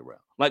was fucking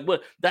around? Like,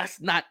 what?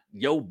 That's not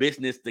your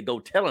business to go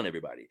telling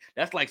everybody.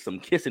 That's like some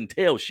kiss and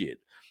tell shit.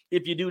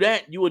 If you do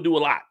that, you will do a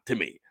lot to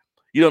me.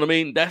 You know what I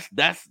mean?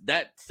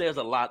 That says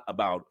a lot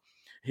about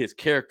his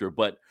character,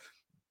 but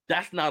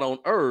that's not on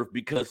Irv,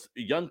 because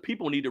young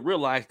people need to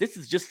realize this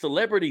is just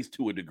celebrities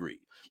to a degree.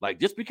 Like,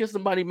 just because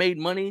somebody made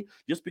money,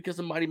 just because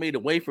somebody made a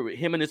way for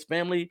him and his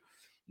family,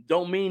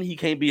 don't mean he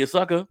can't be a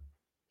sucker,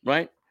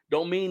 right?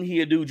 Don't mean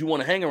he a dude you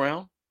want to hang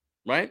around,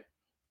 right?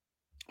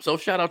 So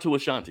shout out to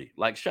Ashanti.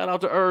 Like, shout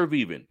out to Irv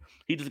even.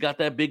 He just got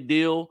that big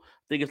deal. I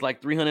think it's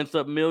like 300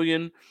 something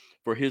million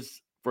for his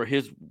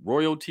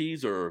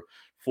royalties or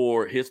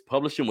for his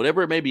publishing,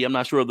 whatever it may be. I'm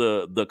not sure of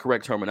the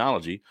correct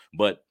terminology,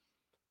 but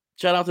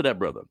shout out to that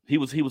brother. He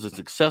was a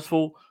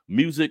successful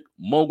music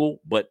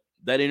mogul, but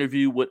that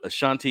interview with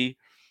Ashanti,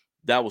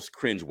 that was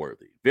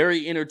cringeworthy.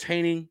 Very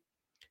entertaining,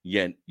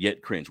 yet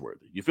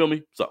cringeworthy. You feel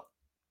me? So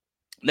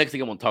next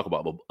thing I want to talk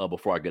about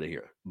before I get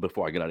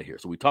out of here.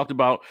 So we talked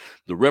about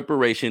the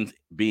reparations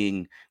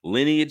being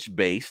lineage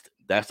based.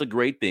 That's a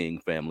great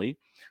thing, family.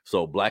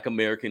 So Black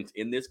Americans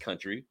in this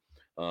country,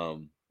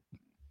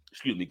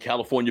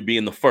 California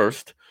being the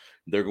first,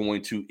 they're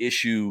going to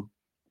issue,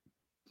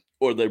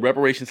 or the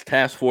reparations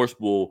task force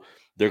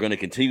they're going to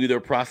continue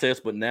their process.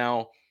 But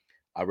now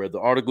I read the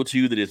article to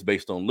you that is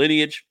based on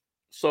lineage.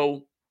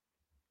 So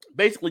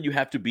basically, you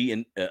have to be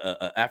an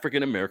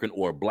African American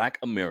or Black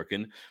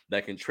American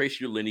that can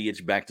trace your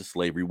lineage back to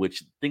slavery,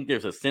 which I think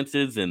there's a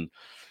census and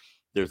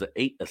there's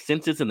a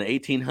census in the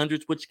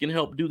 1800s, which can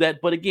help do that.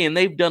 But again,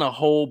 they've done a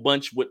whole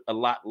bunch with a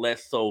lot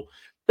less, so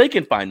they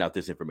can find out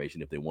this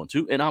information if they want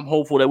to. And I'm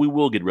hopeful that we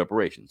will get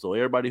reparations. So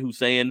everybody who's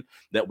saying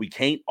that we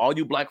can't, all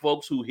you Black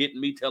folks who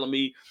hitting me, telling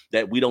me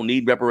that we don't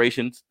need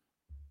reparations,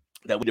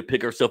 that we to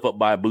pick ourselves up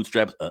by our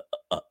bootstraps,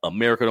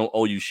 America don't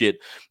owe you shit.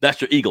 That's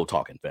your ego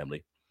talking,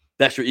 family.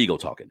 That's your ego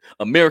talking.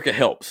 America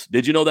helps.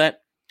 Did you know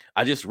that?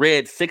 I just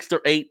read six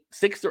or eight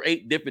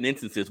different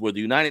instances where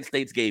the United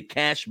States gave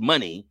cash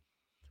money,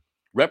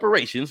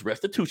 reparations,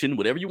 restitution,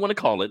 whatever you want to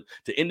call it,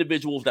 to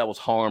individuals that was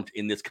harmed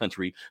in this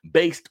country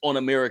based on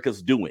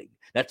America's doing.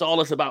 That's all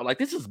it's about. Like,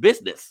 this is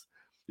business.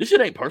 This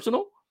shit ain't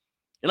personal.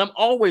 And I'm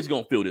always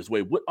going to feel this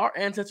way. What our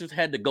ancestors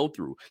had to go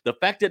through. The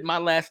fact that my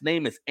last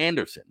name is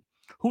Anderson.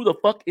 Who the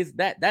fuck is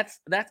that? That's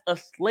a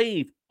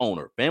slave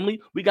owner, family.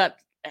 We got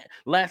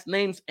last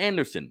names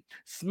Anderson,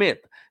 Smith,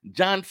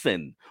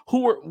 Johnson.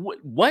 Who are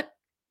what?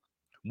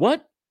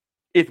 What?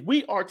 if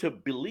we are to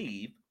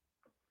believe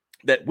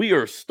that we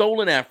are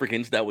stolen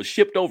Africans that was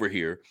shipped over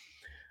here,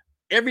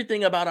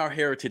 everything about our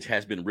heritage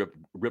has been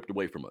ripped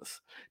away from us.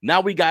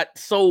 Now we got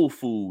soul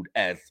food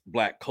as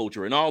Black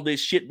culture and all this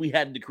shit we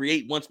had to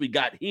create once we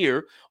got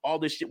here, all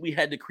this shit we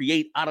had to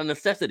create out of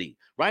necessity,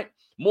 right?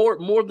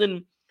 More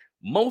than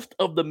most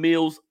of the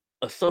meals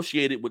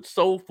associated with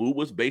soul food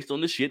was based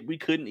on the shit we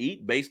couldn't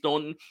eat, based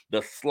on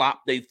the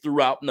slop they threw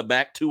out in the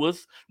back to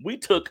us. We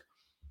took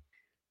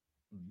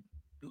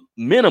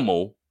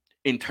minimal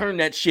and turn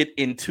that shit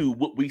into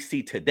what we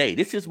see today.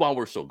 This is why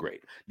we're so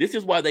great. This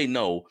is why they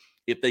know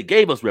if they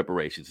gave us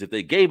reparations, if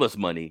they gave us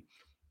money,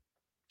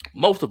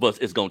 most of us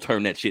is going to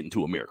turn that shit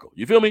into a miracle.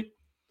 You feel me?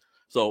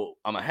 So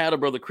I'm going to have the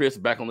brother Chris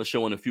back on the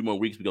show in a few more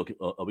weeks. We're going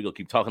to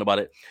keep talking about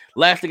it.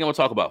 Last thing I'm going to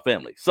talk about,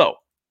 family. So,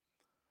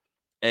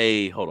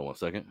 hold on one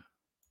second.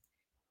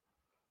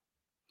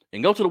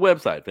 And go to the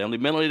website, family,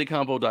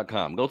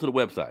 melanated.com. Go to the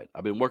website.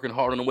 I've been working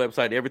hard on the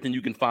website. Everything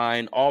you can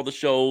find, all the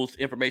shows,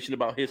 information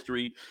about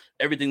history,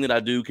 everything that I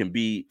do can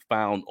be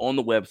found on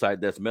the website.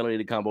 That's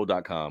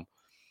melanatedcombo.com.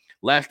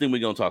 Last thing we're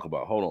going to talk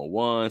about. Hold on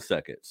one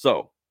second.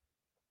 So,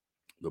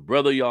 the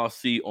brother y'all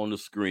see on the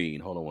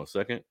screen. Hold on one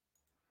second.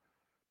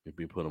 Let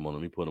me put him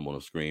on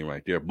the screen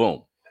right there.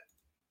 Boom.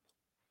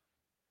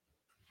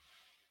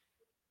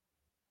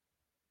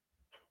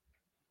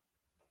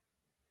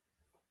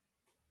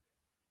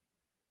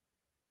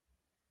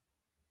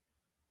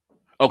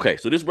 Okay,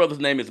 so this brother's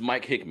name is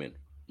Mike Hickman,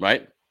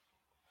 right?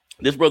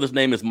 This brother's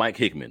name is Mike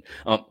Hickman.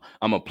 I'm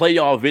gonna play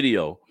y'all a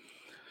video,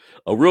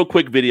 a real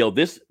quick video.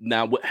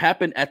 What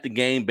happened at the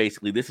game?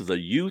 Basically, this is a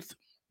youth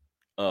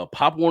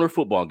Pop Warner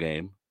football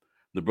game.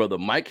 The brother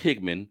Mike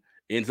Hickman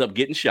ends up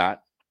getting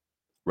shot.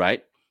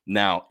 Right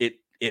now,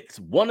 it's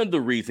one of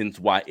the reasons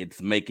why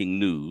it's making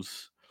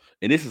news,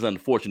 and this is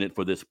unfortunate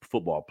for this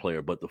football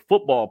player. But the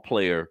football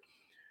player,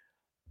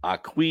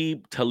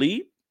 Aqib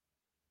Talib,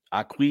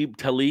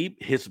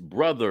 his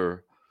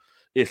brother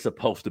is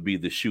supposed to be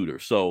the shooter.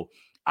 So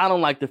I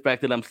don't like the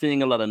fact that I'm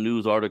seeing a lot of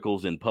news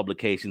articles and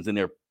publications, and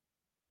they're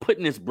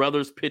putting his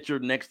brother's picture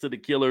next to the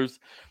killers.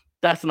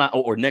 That's not,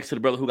 or next to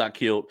the brother who got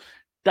killed.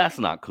 That's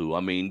not cool. I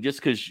mean, just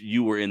because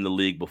you were in the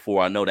league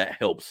before, I know that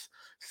helps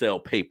sell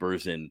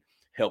papers and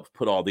helps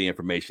put all the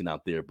information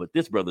out there. But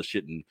this brother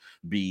shouldn't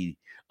be,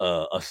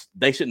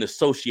 they shouldn't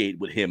associate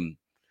with him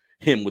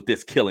with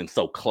this killing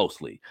so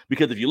closely.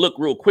 Because if you look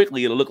real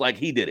quickly, it'll look like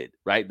he did it,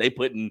 right? They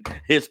putting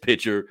his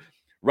picture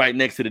right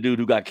next to the dude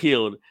who got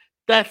killed.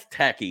 That's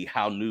tacky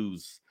how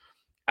news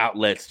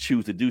outlets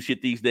choose to do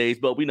shit these days,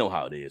 but we know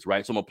how it is,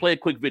 right? So I'm gonna play a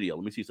quick video.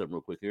 Let me see something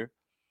real quick here.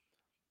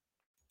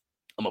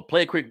 I'm gonna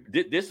play a quick.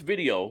 This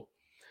video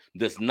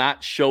does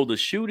not show the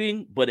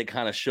shooting, but it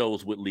kind of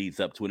shows what leads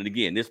up to it. And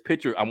again, this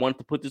picture, I wanted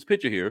to put this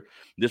picture here.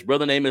 This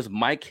brother name is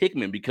Mike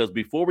Hickman, because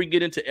before we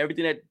get into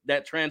everything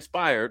that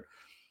transpired,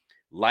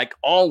 like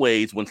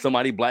always, when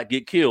somebody Black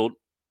get killed,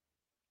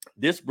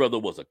 this brother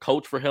was a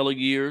coach for hella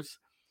years.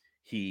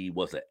 He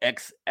was an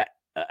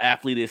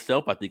ex-athlete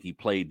himself. I think he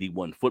played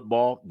D1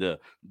 football. The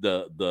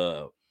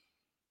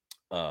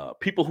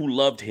people who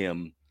loved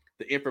him,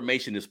 the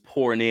information is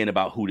pouring in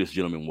about who this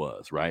gentleman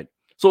was, right?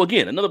 So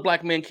again, another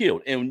Black man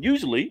killed. And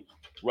usually,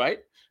 right,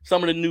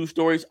 some of the news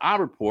stories I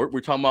report,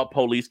 we're talking about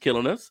police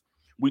killing us.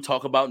 We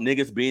talk about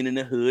niggas being in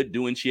the hood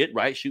doing shit,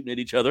 right? Shooting at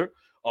each other,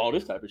 all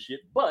this type of shit.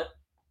 But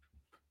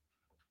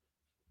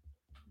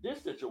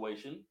this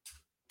situation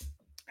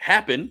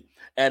happened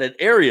at an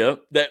area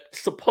that's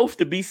supposed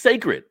to be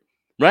sacred,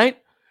 right?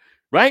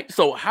 Right?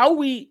 So how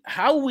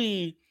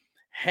we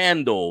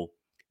handle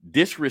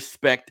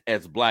disrespect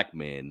as Black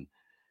men,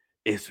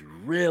 it's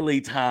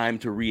really time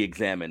to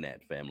re-examine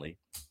that, family,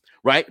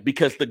 right?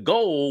 Because the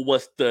goal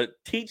was to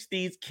teach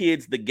these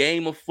kids the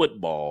game of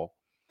football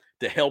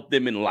to help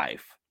them in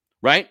life,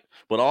 right?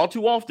 But all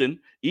too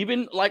often,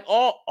 even like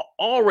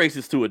all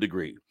races to a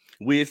degree,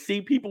 we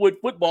see people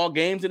with football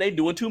games and they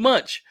doing too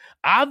much.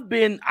 I've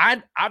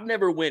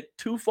never went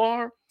too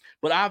far,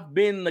 but I've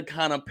been the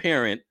kind of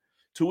parent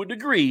to a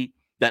degree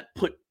that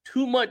put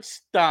too much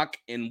stock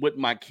in what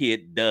my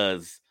kid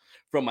does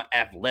from an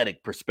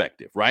athletic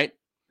perspective, right?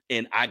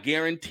 And I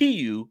guarantee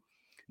you,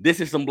 this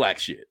is some Black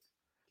shit.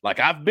 Like,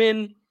 I've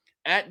been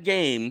at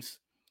games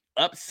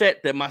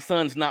upset that my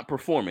son's not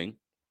performing,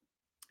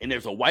 and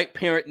there's a white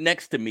parent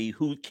next to me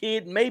whose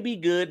kid may be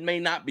good, may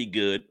not be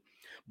good,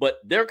 but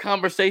their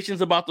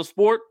conversations about the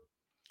sport,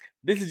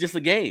 this is just a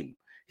game.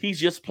 He's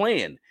just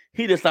playing.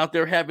 He just out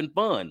there having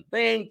fun.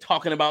 They ain't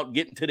talking about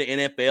getting to the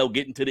NFL,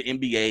 getting to the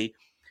NBA.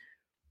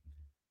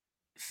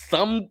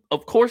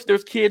 Of course,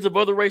 there's kids of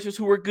other races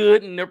who are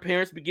good, and their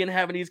parents begin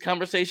having these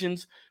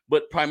conversations.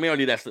 But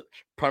primarily, that's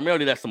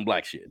some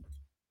Black shit.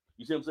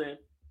 You see what I'm saying?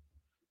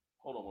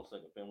 Hold on one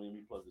second, family. Let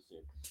me plug this in.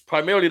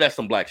 Primarily, that's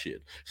some Black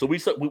shit. So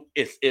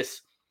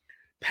it's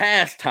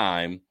past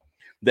time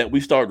that we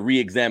start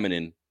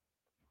re-examining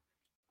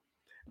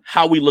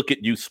how we look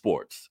at youth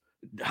sports.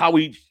 how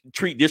we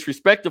treat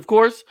disrespect, of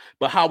course,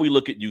 but how we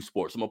look at youth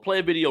sports. I'm gonna play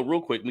a video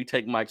real quick. Let me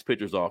take Mike's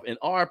pictures off. And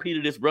RP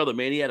to this brother,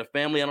 man. He had a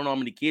family. I don't know how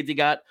many kids he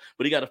got,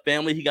 but he got a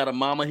family. He got a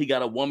mama. He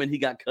got a woman. He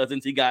got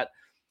cousins.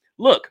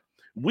 Look,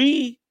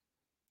 we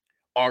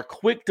are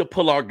quick to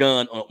pull our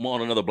gun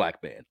on another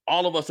black man.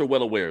 All of us are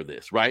well aware of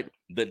this, right?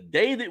 The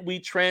day that we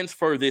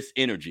transfer this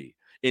energy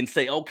and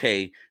say,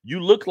 okay, you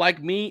look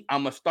like me,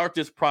 I'm gonna start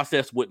this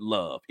process with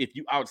love. If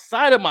you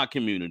outside of my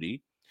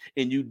community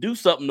and you do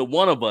something to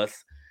one of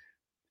us,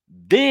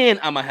 then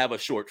I'm gonna have a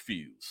short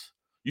fuse.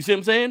 You see what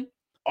I'm saying?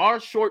 Our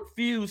short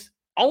fuse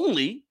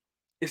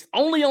it's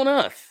only on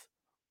us.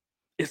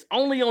 It's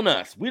only on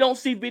us. We don't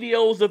see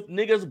videos of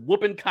niggas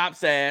whooping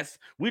cops' ass.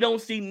 We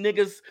don't see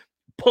niggas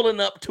pulling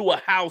up to a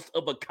house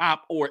of a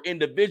cop or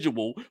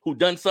individual who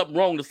done something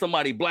wrong to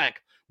somebody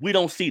black. We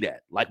don't see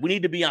that. Like, we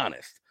need to be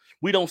honest.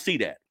 We don't see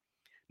that.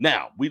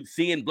 Now, we're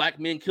seeing black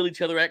men kill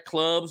each other at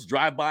clubs,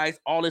 drive-bys,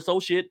 all this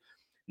old shit.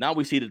 Now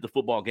we see it at the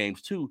football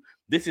games too.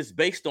 This is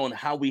based on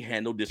how we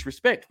handle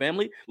disrespect,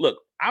 family. Look,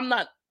 I'm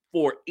not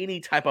for any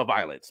type of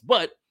violence,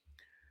 but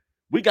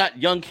we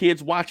got young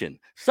kids watching.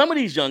 Some of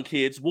these young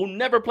kids will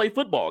never play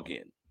football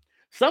again.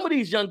 Some of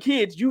these young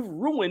kids, you've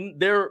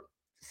ruined their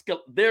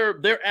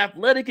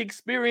athletic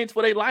experience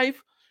for their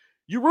life.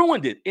 You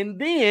ruined it. And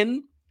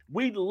then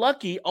we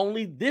lucky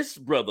only this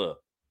brother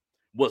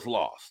was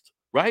lost,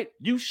 right?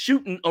 You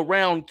shooting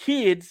around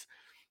kids.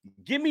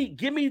 Give me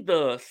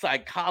the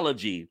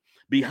psychology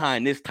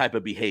behind this type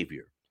of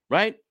behavior,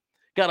 right?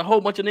 Got a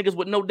whole bunch of niggas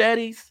with no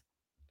daddies.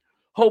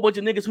 Whole bunch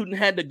of niggas who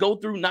had to go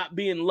through not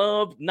being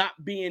loved, not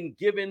being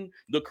given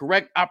the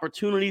correct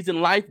opportunities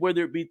in life,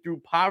 whether it be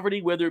through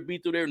poverty, whether it be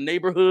through their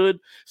neighborhood.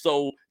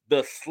 So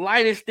the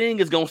slightest thing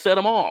is going to set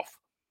them off.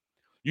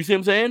 You see what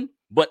I'm saying?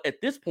 But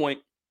at this point,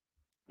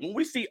 when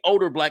we see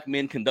older black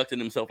men conducting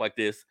themselves like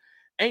this,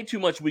 ain't too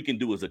much we can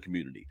do as a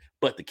community.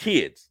 But the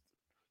kids,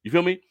 you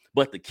feel me?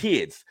 But the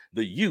kids,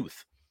 the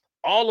youth,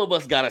 all of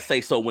us got to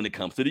say so when it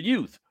comes to the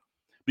youth.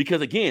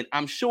 Because again,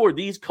 I'm sure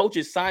these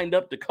coaches signed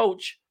up to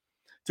coach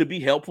to be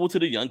helpful to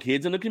the young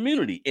kids in the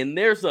community. And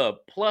there's a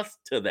plus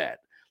to that.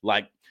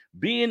 Like,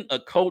 being a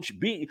coach,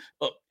 being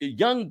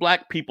young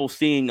black people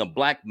seeing a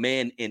black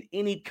man in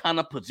any kind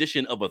of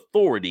position of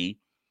authority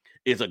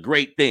is a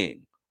great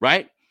thing,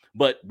 right?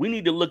 But we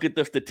need to look at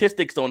the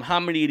statistics on how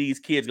many of these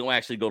kids gonna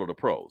actually go to the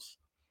pros.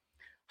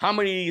 How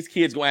many of these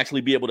kids gonna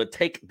actually be able to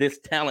take this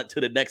talent to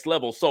the next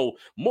level? So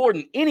more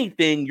than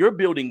anything, you're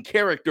building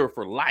character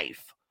for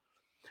life,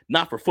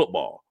 not for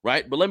football,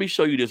 right? But let me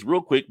show you this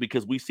real quick,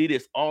 because we see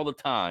this all the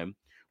time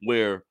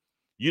where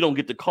you don't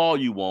get the call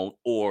you want,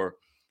 or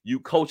you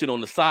coach it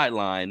on the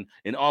sideline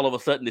and all of a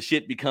sudden the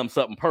shit becomes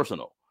something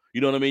personal.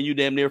 You know what I mean? You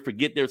damn near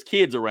forget there's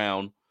kids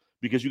around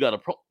because you got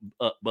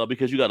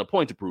a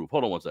point to prove.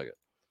 Hold on one second.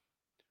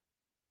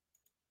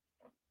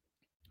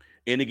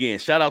 And again,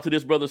 shout out to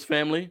this brother's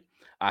family.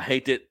 I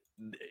hate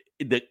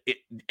that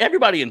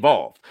everybody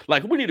involved.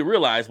 Like, we need to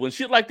realize when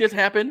shit like this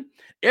happen,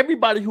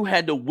 everybody who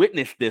had to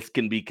witness this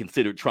can be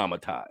considered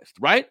traumatized,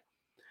 right?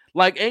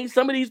 Like,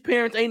 some of these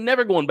parents ain't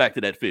never going back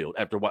to that field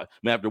after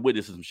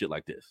witnessing some shit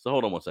like this. So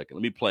hold on one second.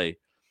 Let me play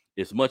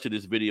as much of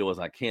this video as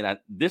I can.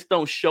 This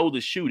don't show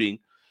the shooting,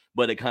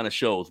 but it kind of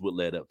shows what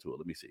led up to it.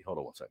 Let me see. Hold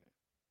on one second.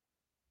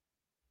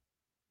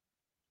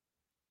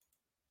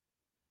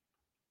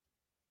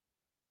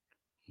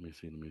 Let me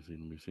see.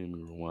 Let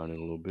me rewind it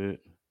a little bit.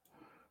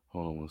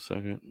 Hold on one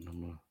second.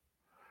 I'm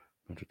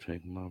going to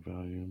take my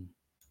volume.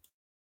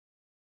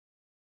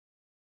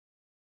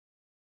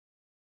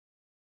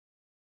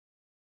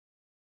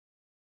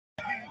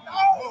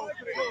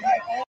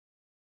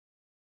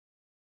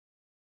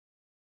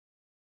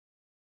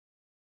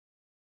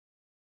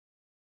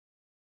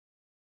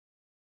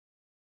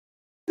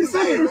 This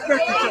ain't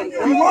respect each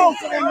other. You wrong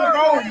for them to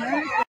go,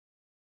 man.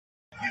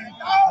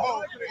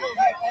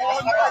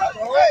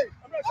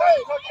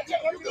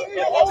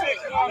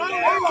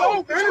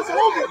 It's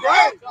over,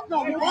 bro.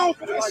 No, we wrong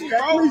for this shit,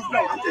 bro. Please,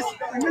 no. I'm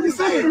just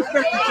saying,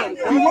 respect each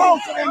other. You wrong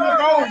for them to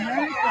go,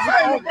 man. It's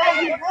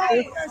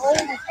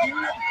over,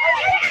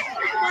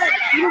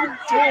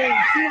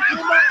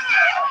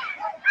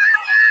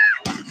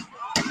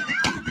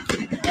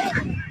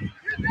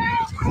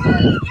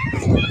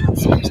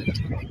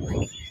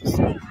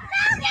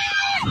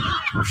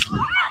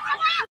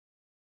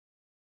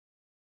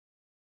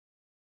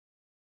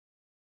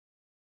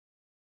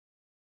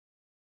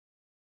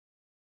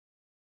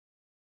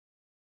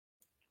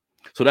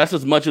 So that's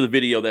as much of the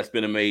video that's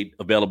been made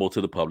available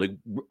to the public,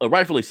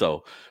 rightfully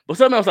so. But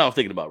something else I was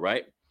thinking about,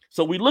 right?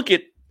 So we look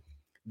at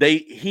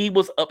he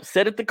was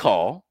upset at the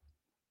call.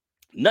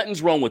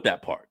 Nothing's wrong with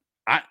that part.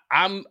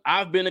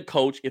 I've been a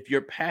coach. If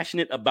you're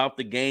passionate about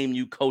the game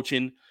you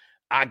coaching,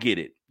 I get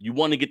it. You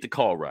want to get the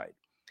call right.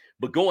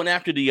 But going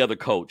after the other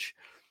coach,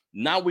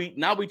 now we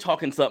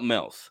talking something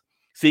else.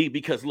 See,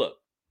 because look,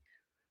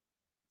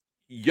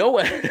 your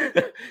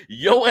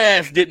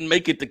ass didn't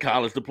make it to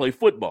college to play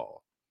football.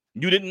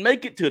 You didn't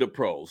make it to the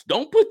pros.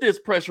 Don't put this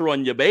pressure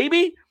on your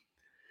baby.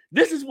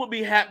 This is what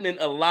be happening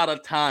a lot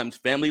of times,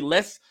 family.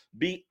 Let's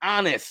be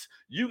honest.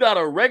 You got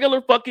a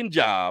regular fucking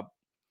job.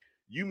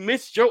 You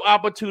missed your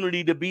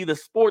opportunity to be the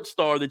sports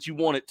star that you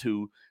wanted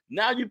to.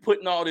 Now you're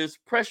putting all this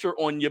pressure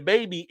on your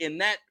baby,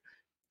 and that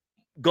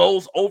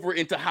goes over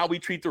into how we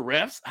treat the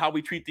refs, how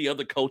we treat the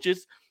other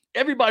coaches.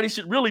 Everybody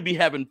should really be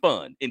having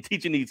fun and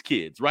teaching these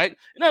kids, right?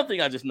 Another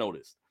thing I just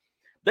noticed,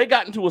 they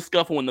got into a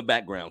scuffle in the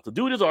background. The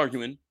dude is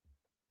arguing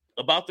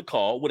about the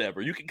call,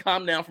 whatever. You can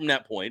calm down from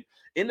that point.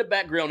 In the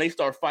background, they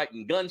start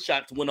fighting.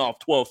 Gunshots went off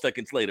 12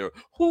 seconds later.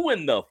 Who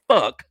in the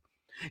fuck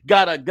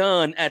got a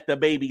gun at the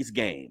baby's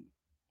game?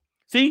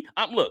 See,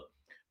 look,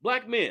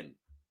 black men,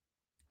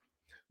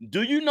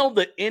 do you know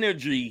the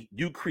energy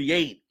you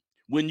create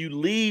when you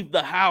leave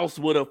the house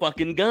with a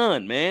fucking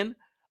gun, man?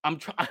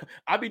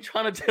 I be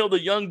trying to tell the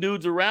young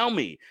dudes around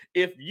me,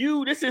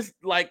 this is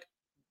like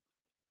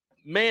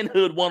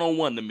manhood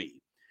 101 to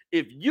me.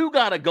 If you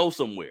gotta go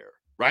somewhere,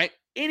 right?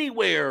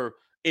 Anywhere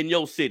in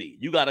your city,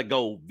 you gotta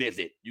go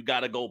visit, you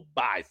gotta go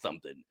buy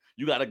something,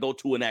 you gotta go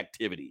to an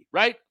activity,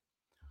 right?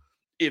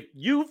 If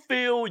you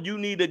feel you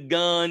need a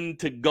gun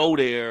to go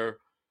there,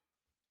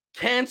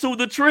 cancel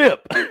the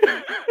trip.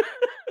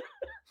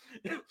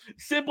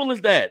 Simple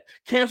as that.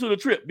 Cancel the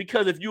trip.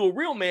 Because if you're a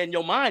real man in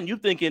your mind, you're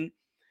thinking,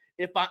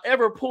 if I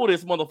ever pull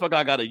this motherfucker,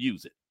 I gotta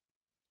use it.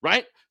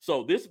 Right?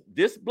 So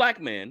this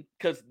black man,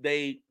 because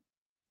the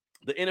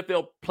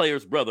NFL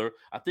player's brother,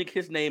 I think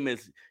his name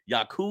is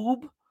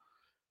Yaqub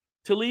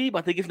Talib.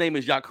 I think his name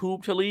is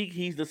Yaqub Talib.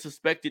 He's the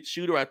suspected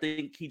shooter. I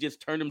think he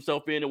just turned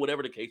himself in, or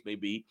whatever the case may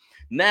be.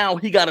 Now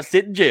he got to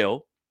sit in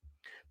jail,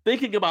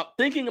 thinking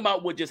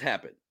about what just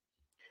happened.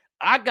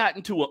 I got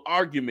into an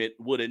argument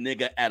with a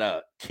nigga at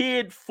a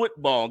kid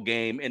football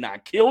game and I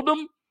killed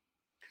him.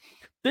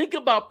 Think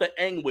about the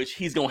anguish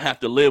he's going to have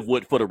to live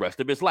with for the rest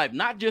of his life,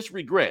 not just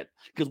regret,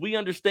 because we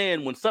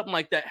understand when something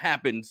like that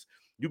happens,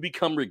 you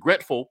become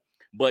regretful.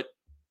 But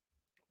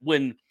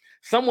when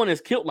someone is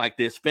killed like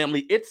this,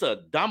 family, it's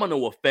a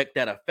domino effect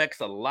that affects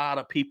a lot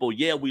of people.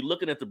 Yeah, we're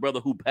looking at the brother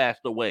who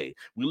passed away.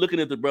 We're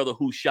looking at the brother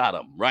who shot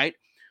him, right?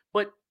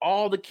 But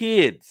all the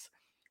kids,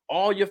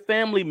 all your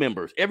family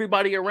members,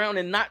 everybody around,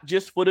 and not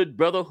just for the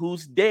brother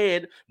who's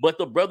dead, but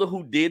the brother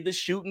who did the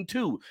shooting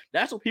too.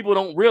 That's what people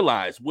don't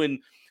realize. When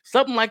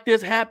something like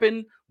this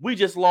happened, we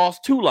just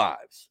lost 2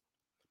 lives.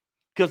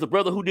 Because the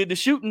brother who did the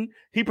shooting,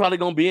 he probably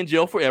going to be in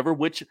jail forever,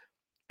 which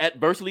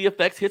adversely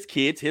affects his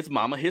kids, his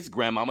mama, his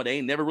grandmama. They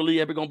ain't never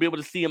really ever going to be able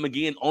to see him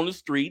again on the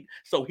street.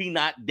 So he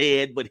not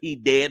dead, but he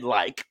dead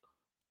like.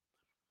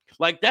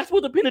 Like, that's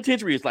what the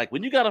penitentiary is like.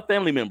 When you got a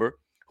family member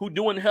who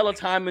doing hella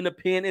time in the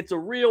pen, it's a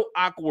real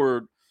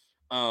awkward,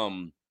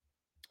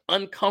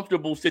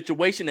 uncomfortable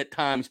situation at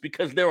times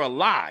because they're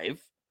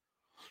alive.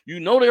 You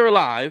know they're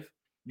alive.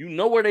 You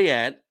know where they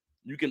at.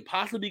 You can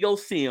possibly go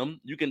see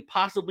them. You can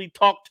possibly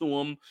talk to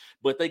them,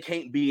 but they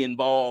can't be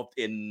involved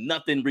in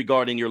nothing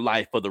regarding your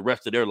life for the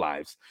rest of their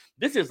lives.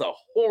 This is a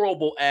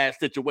horrible ass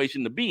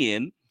situation to be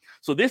in.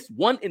 So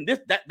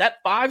that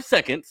 5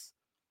 seconds,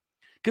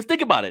 because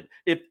think about it.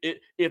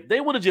 If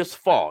they would have just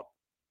fought,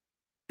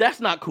 that's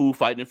not cool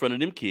fighting in front of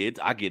them kids.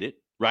 I get it,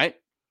 right?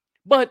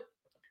 But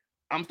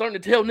I'm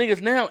starting to tell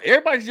niggas now,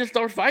 everybody just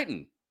start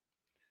fighting.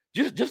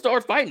 Just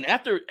start fighting.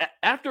 After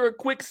a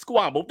quick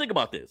squabble, think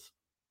about this.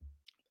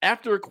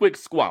 After a quick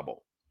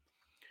squabble,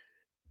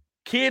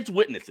 kids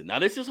witnessing. Now,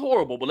 this is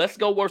horrible, but let's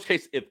go worst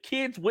case. If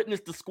kids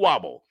witness the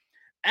squabble,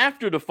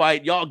 after the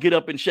fight, y'all get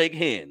up and shake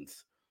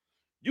hands.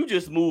 You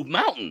just move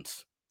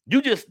mountains.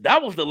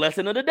 That was the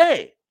lesson of the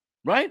day,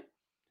 right?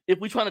 If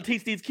we trying to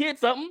teach these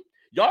kids something,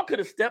 y'all could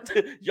have stepped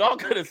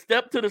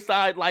to the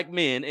side like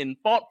men and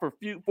fought for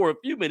a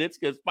few minutes,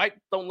 because fights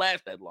don't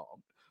last that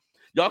long.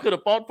 Y'all could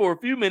have fought for a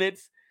few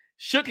minutes,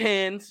 shook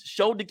hands,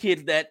 showed the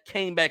kids that,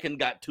 came back and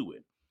got to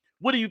it.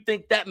 What do you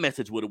think that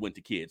message would have went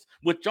to kids?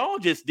 What y'all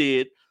just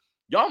did,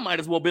 y'all might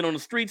as well been on the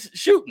streets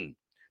shooting.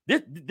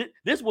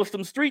 This was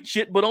some street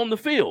shit, but on the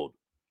field.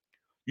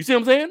 You see what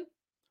I'm saying?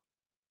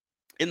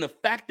 And the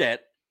fact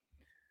that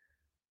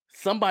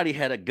somebody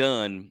had a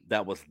gun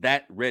that was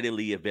that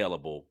readily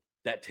available,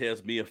 that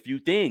tells me a few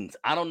things.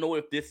 I don't know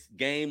if this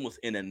game was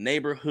in a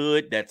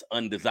neighborhood that's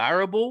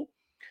undesirable.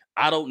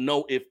 I don't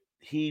know if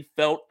he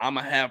felt I'm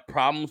going to have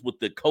problems with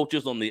the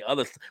coaches on the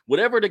other side.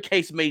 Whatever the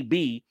case may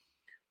be,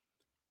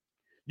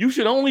 you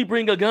should only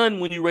bring a gun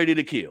when you're ready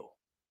to kill.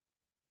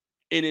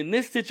 And in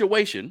this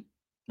situation,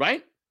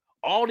 right,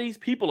 all these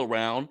people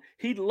around,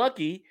 he's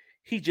lucky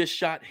he just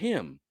shot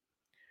him.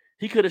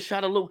 He could have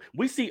shot a little.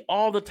 We see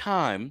all the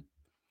time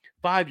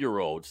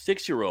 5-year-olds,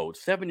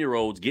 6-year-olds,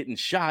 7-year-olds getting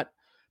shot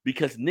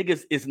because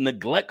niggas is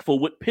neglectful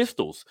with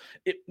pistols.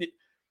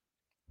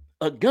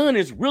 A gun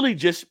is really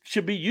just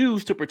should be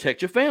used to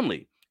protect your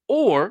family.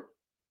 Or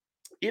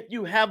if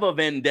you have a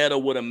vendetta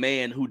with a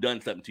man who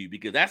done something to you,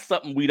 because that's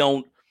something we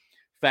don't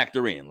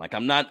factor in. Like,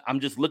 I'm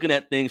just looking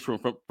at things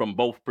from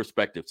both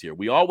perspectives here.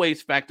 We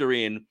always factor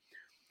in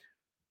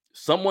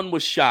someone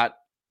was shot,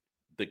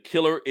 the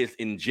killer is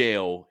in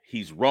jail,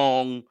 he's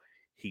wrong,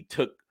 he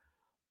took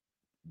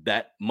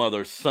that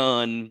mother's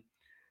son,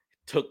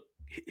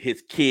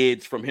 his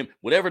kids from him,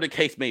 whatever the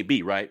case may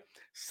be, right?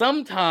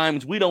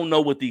 Sometimes we don't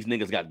know what these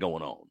niggas got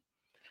going on.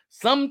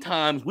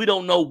 Sometimes we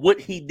don't know what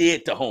he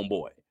did to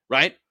homeboy,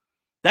 right?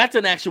 That's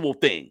an actual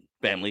thing,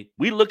 family.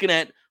 We looking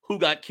at who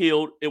got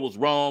killed. It was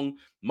wrong.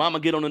 Mama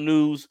get on the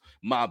news.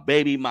 My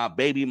baby, my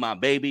baby, my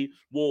baby.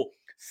 Well,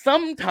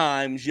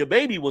 sometimes your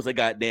baby was a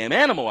goddamn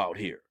animal out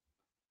here.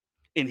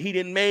 And he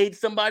didn't made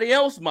somebody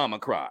else mama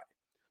cry.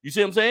 You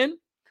see what I'm saying?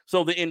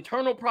 So the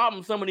internal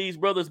problem some of these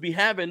brothers be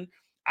having,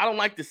 I don't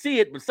like to see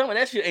it, but some of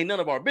that shit ain't none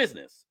of our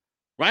business,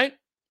 right?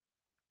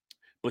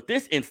 But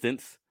this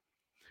instance,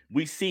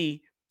 we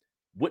see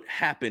what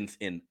happens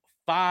in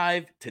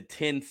 5 to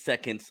 10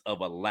 seconds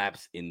of a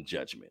lapse in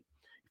judgment.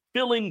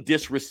 Feeling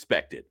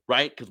disrespected,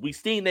 right? Because we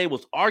seen they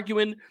was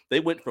arguing. They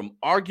went from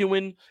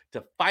arguing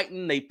to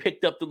fighting. They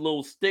picked up the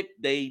little stick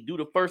they do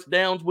the first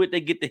downs with.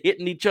 They get to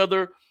hitting each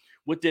other.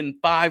 Within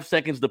 5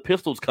 seconds, the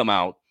pistols come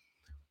out.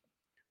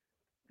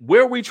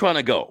 Where are we trying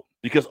to go?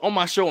 Because on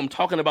my show, I'm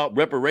talking about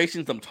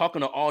reparations. I'm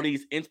talking to all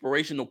these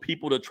inspirational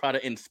people to try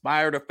to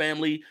inspire the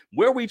family.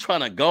 Where are we trying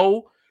to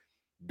go?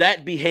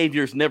 That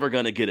behavior is never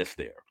going to get us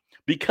there.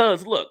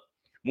 Because look,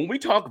 when we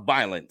talk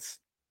violence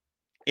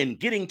and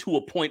getting to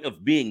a point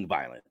of being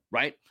violent,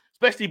 right?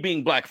 Especially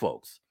being Black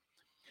folks,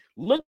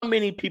 look how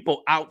many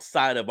people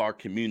outside of our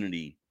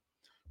community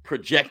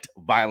project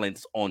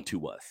violence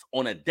onto us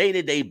on a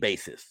day-to-day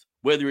basis,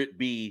 whether it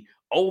be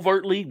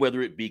overtly,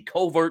 whether it be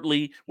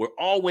covertly. We're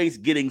always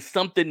getting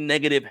something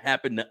negative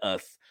happen to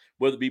us,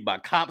 whether it be by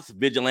cops,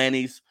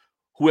 vigilantes,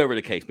 whoever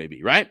the case may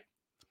be, right?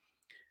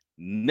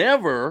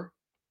 Never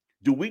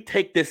do we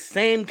take this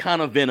same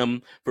kind of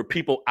venom for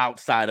people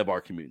outside of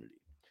our community.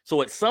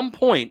 So at some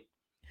point,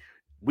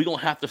 we're going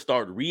to have to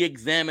start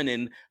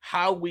re-examining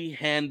how we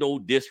handle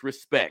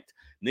disrespect.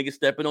 Nigga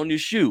stepping on your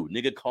shoe,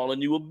 nigga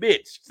calling you a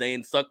bitch,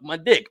 saying suck my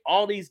dick.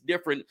 All these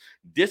different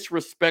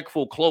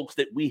disrespectful cloaks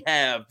that we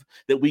have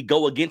that we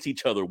go against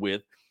each other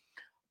with.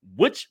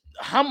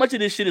 How much of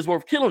this shit is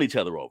worth killing each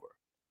other over?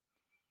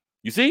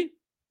 You see?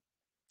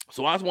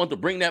 So I just want to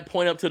bring that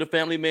point up to the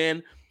family,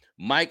 man.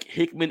 Mike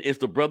Hickman is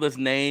the brother's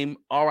name.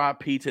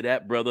 R.I.P. to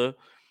that brother.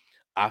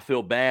 I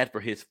feel bad for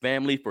his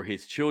family, for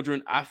his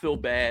children. I feel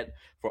bad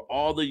for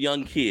all the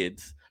young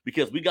kids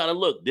because we got to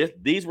look.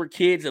 These were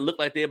kids that look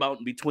like they're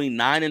about between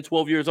 9 and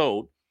 12 years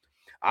old.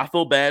 I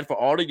feel bad for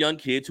all the young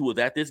kids who was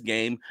at this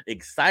game,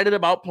 excited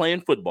about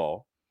playing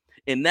football.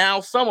 And now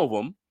some of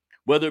them,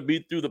 whether it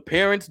be through the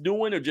parents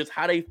doing or just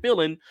how they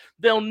feeling,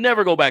 they'll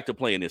never go back to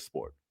playing this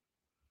sport.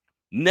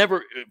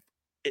 Never,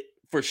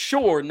 for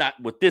sure,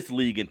 not with this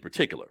league in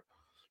particular.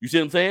 You see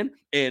what I'm saying?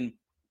 And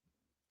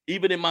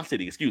even in my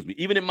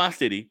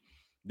city,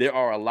 there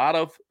are a lot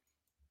of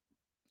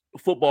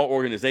football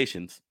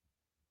organizations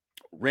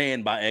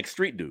ran by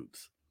ex-street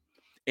dudes.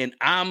 And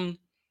I'm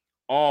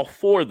all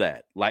for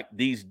that. Like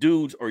these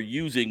dudes are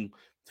using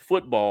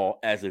football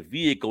as a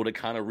vehicle to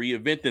kind of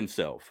reinvent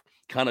themselves,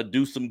 kind of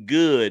do some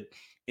good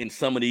in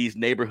some of these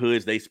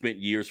neighborhoods they spent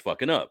years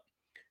fucking up.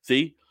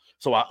 See?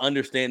 So I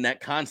understand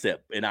that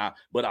concept.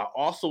 But I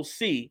also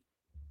see,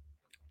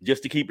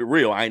 just to keep it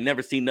real, I ain't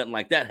never seen nothing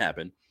like that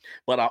happen.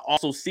 But I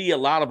also see a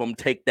lot of them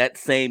take that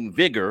same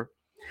vigor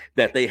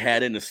that they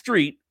had in the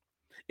street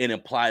and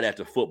apply that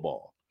to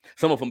football.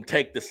 Some of them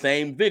take the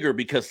same vigor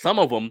because some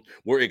of them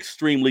were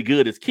extremely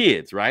good as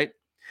kids, right?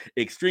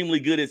 Extremely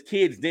good as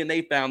kids. Then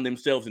they found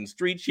themselves in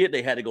street shit.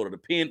 They had to go to the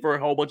pen for a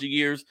whole bunch of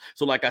years.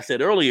 So like I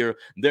said earlier,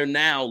 they're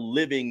now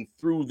living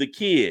through the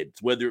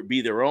kids, whether it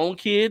be their own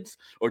kids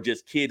or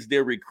just kids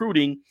they're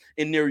recruiting,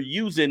 and they're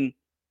using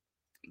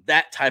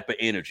that type of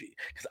energy.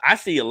 Because I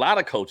see a lot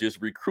of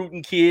coaches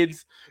recruiting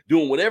kids,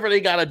 doing whatever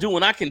they got to do.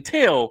 And I can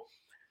tell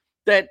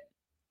that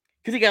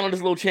because he got on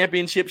this little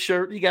championship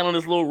shirt. He got on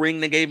this little ring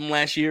they gave him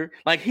last year.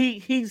 Like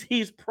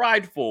he's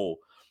prideful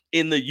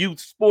in the youth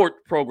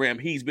sport program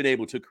he's been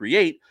able to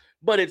create,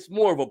 but it's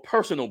more of a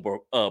personal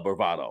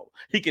bravado.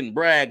 He can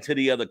brag to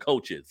the other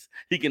coaches.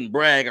 He can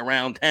brag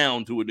around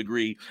town to a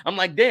degree. I'm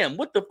like, damn,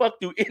 what the fuck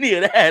do any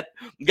of that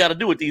got to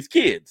do with these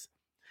kids?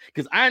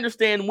 Because I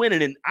understand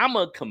winning, and I'm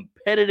a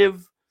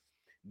competitive,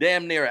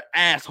 damn near an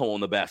asshole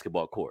on the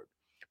basketball court.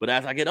 But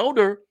as I get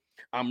older,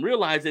 I'm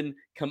realizing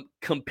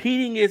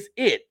competing is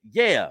it.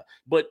 Yeah,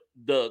 but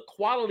the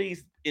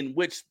qualities in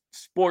which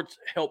sports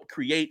help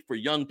create for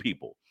young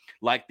people,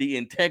 like the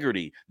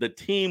integrity, the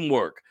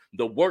teamwork,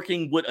 the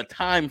working with a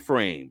time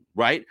frame,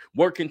 right?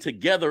 Working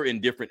together in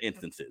different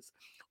instances.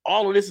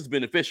 All of this is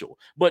beneficial.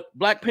 But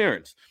Black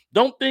parents,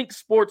 don't think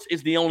sports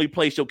is the only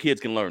place your kids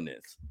can learn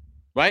this,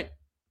 right?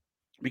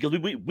 Because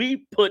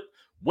we put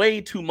way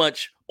too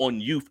much on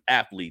youth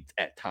athletes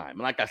at time.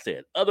 And like I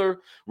said, other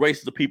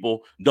races of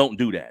people don't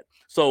do that.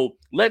 So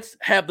let's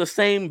have the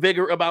same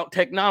vigor about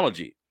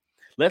technology.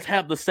 Let's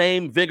have the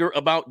same vigor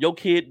about your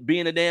kid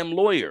being a damn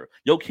lawyer,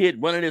 your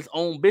kid running his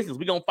own business.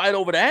 We gonna fight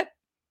over that?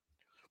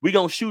 We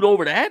gonna shoot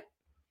over that?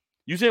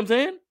 You see what I'm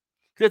saying?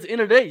 Because at the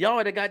end of the day, y'all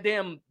at a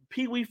goddamn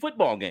pee-wee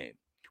football game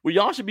where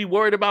y'all should be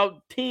worried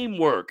about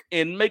teamwork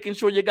and making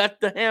sure you got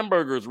the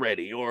hamburgers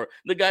ready or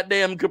the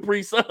goddamn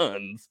Capri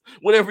Suns,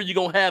 whatever you're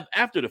gonna have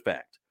after the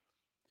fact.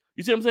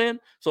 You see what I'm saying?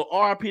 So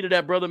RIP to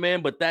that brother,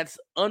 man. But that's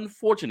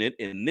unfortunate.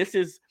 And this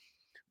is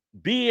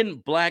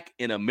being black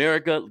in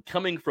America,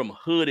 coming from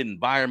hood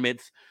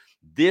environments.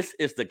 This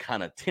is the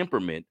kind of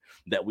temperament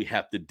that we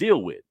have to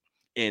deal with.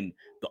 And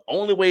the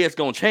only way it's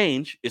going to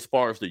change, as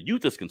far as the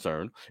youth is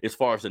concerned, as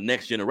far as the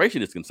next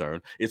generation is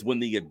concerned, is when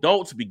the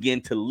adults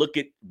begin to look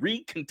at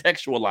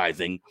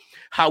recontextualizing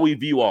how we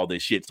view all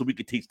this shit so we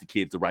can teach the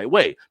kids the right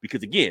way.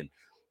 Because again,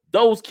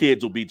 those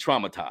kids will be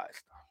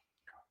traumatized.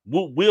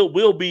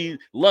 We'll be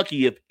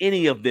lucky if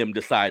any of them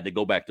decide to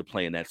go back to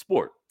playing that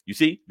sport. You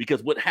see?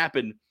 Because what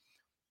happened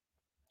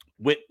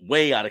went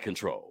way out of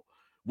control.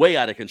 Way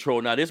out of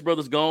control. Now, this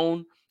brother's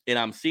gone, and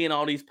I'm seeing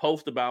all these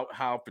posts about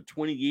how for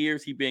 20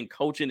 years he's been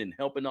coaching and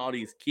helping all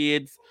these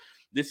kids.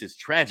 This is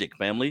tragic,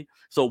 family.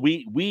 So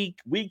we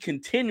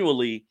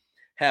continually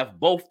have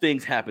both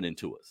things happening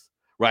to us,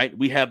 right?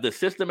 We have the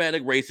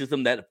systematic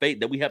racism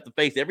that we have to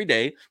face every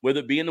day,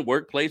 whether it be in the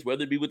workplace,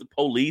 whether it be with the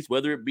police,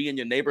 whether it be in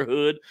your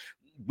neighborhood.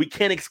 We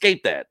can't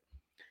escape that.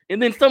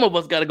 And then some of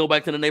us got to go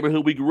back to the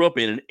neighborhood we grew up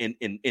in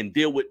and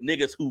deal with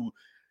niggas who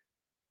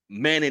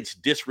manage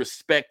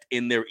disrespect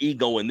in their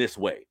ego in this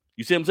way.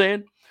 You see what I'm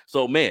saying?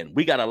 So, man,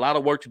 we got a lot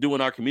of work to do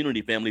in our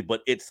community, family,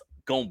 but it's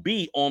going to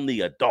be on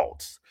the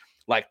adults.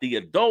 Like, the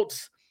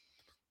adults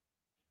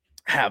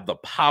have the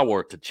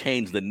power to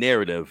change the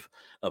narrative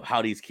of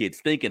how these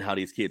kids think and how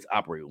these kids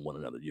operate with one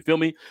another. You feel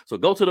me? So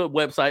go to the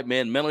website,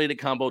 man,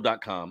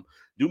 melanated.combo.com.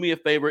 Do me a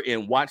favor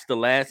and watch the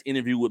last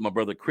interview with my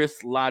brother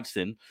Chris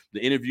Lodgson, the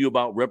interview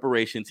about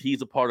reparations.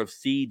 He's a part of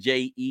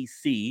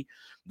CJEC,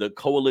 the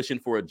Coalition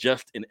for a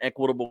Just and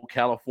Equitable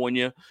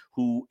California,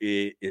 who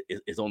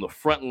is on the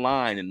front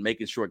line and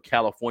making sure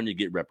California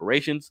get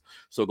reparations.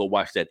 So go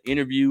watch that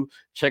interview.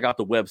 Check out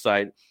the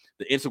website.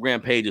 The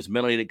Instagram page is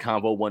Melanated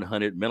Convo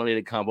 100.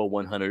 Melanated Convo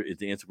 100 is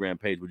the Instagram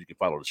page where you can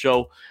follow the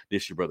show.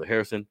 This is your brother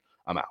Harrison.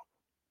 I'm out.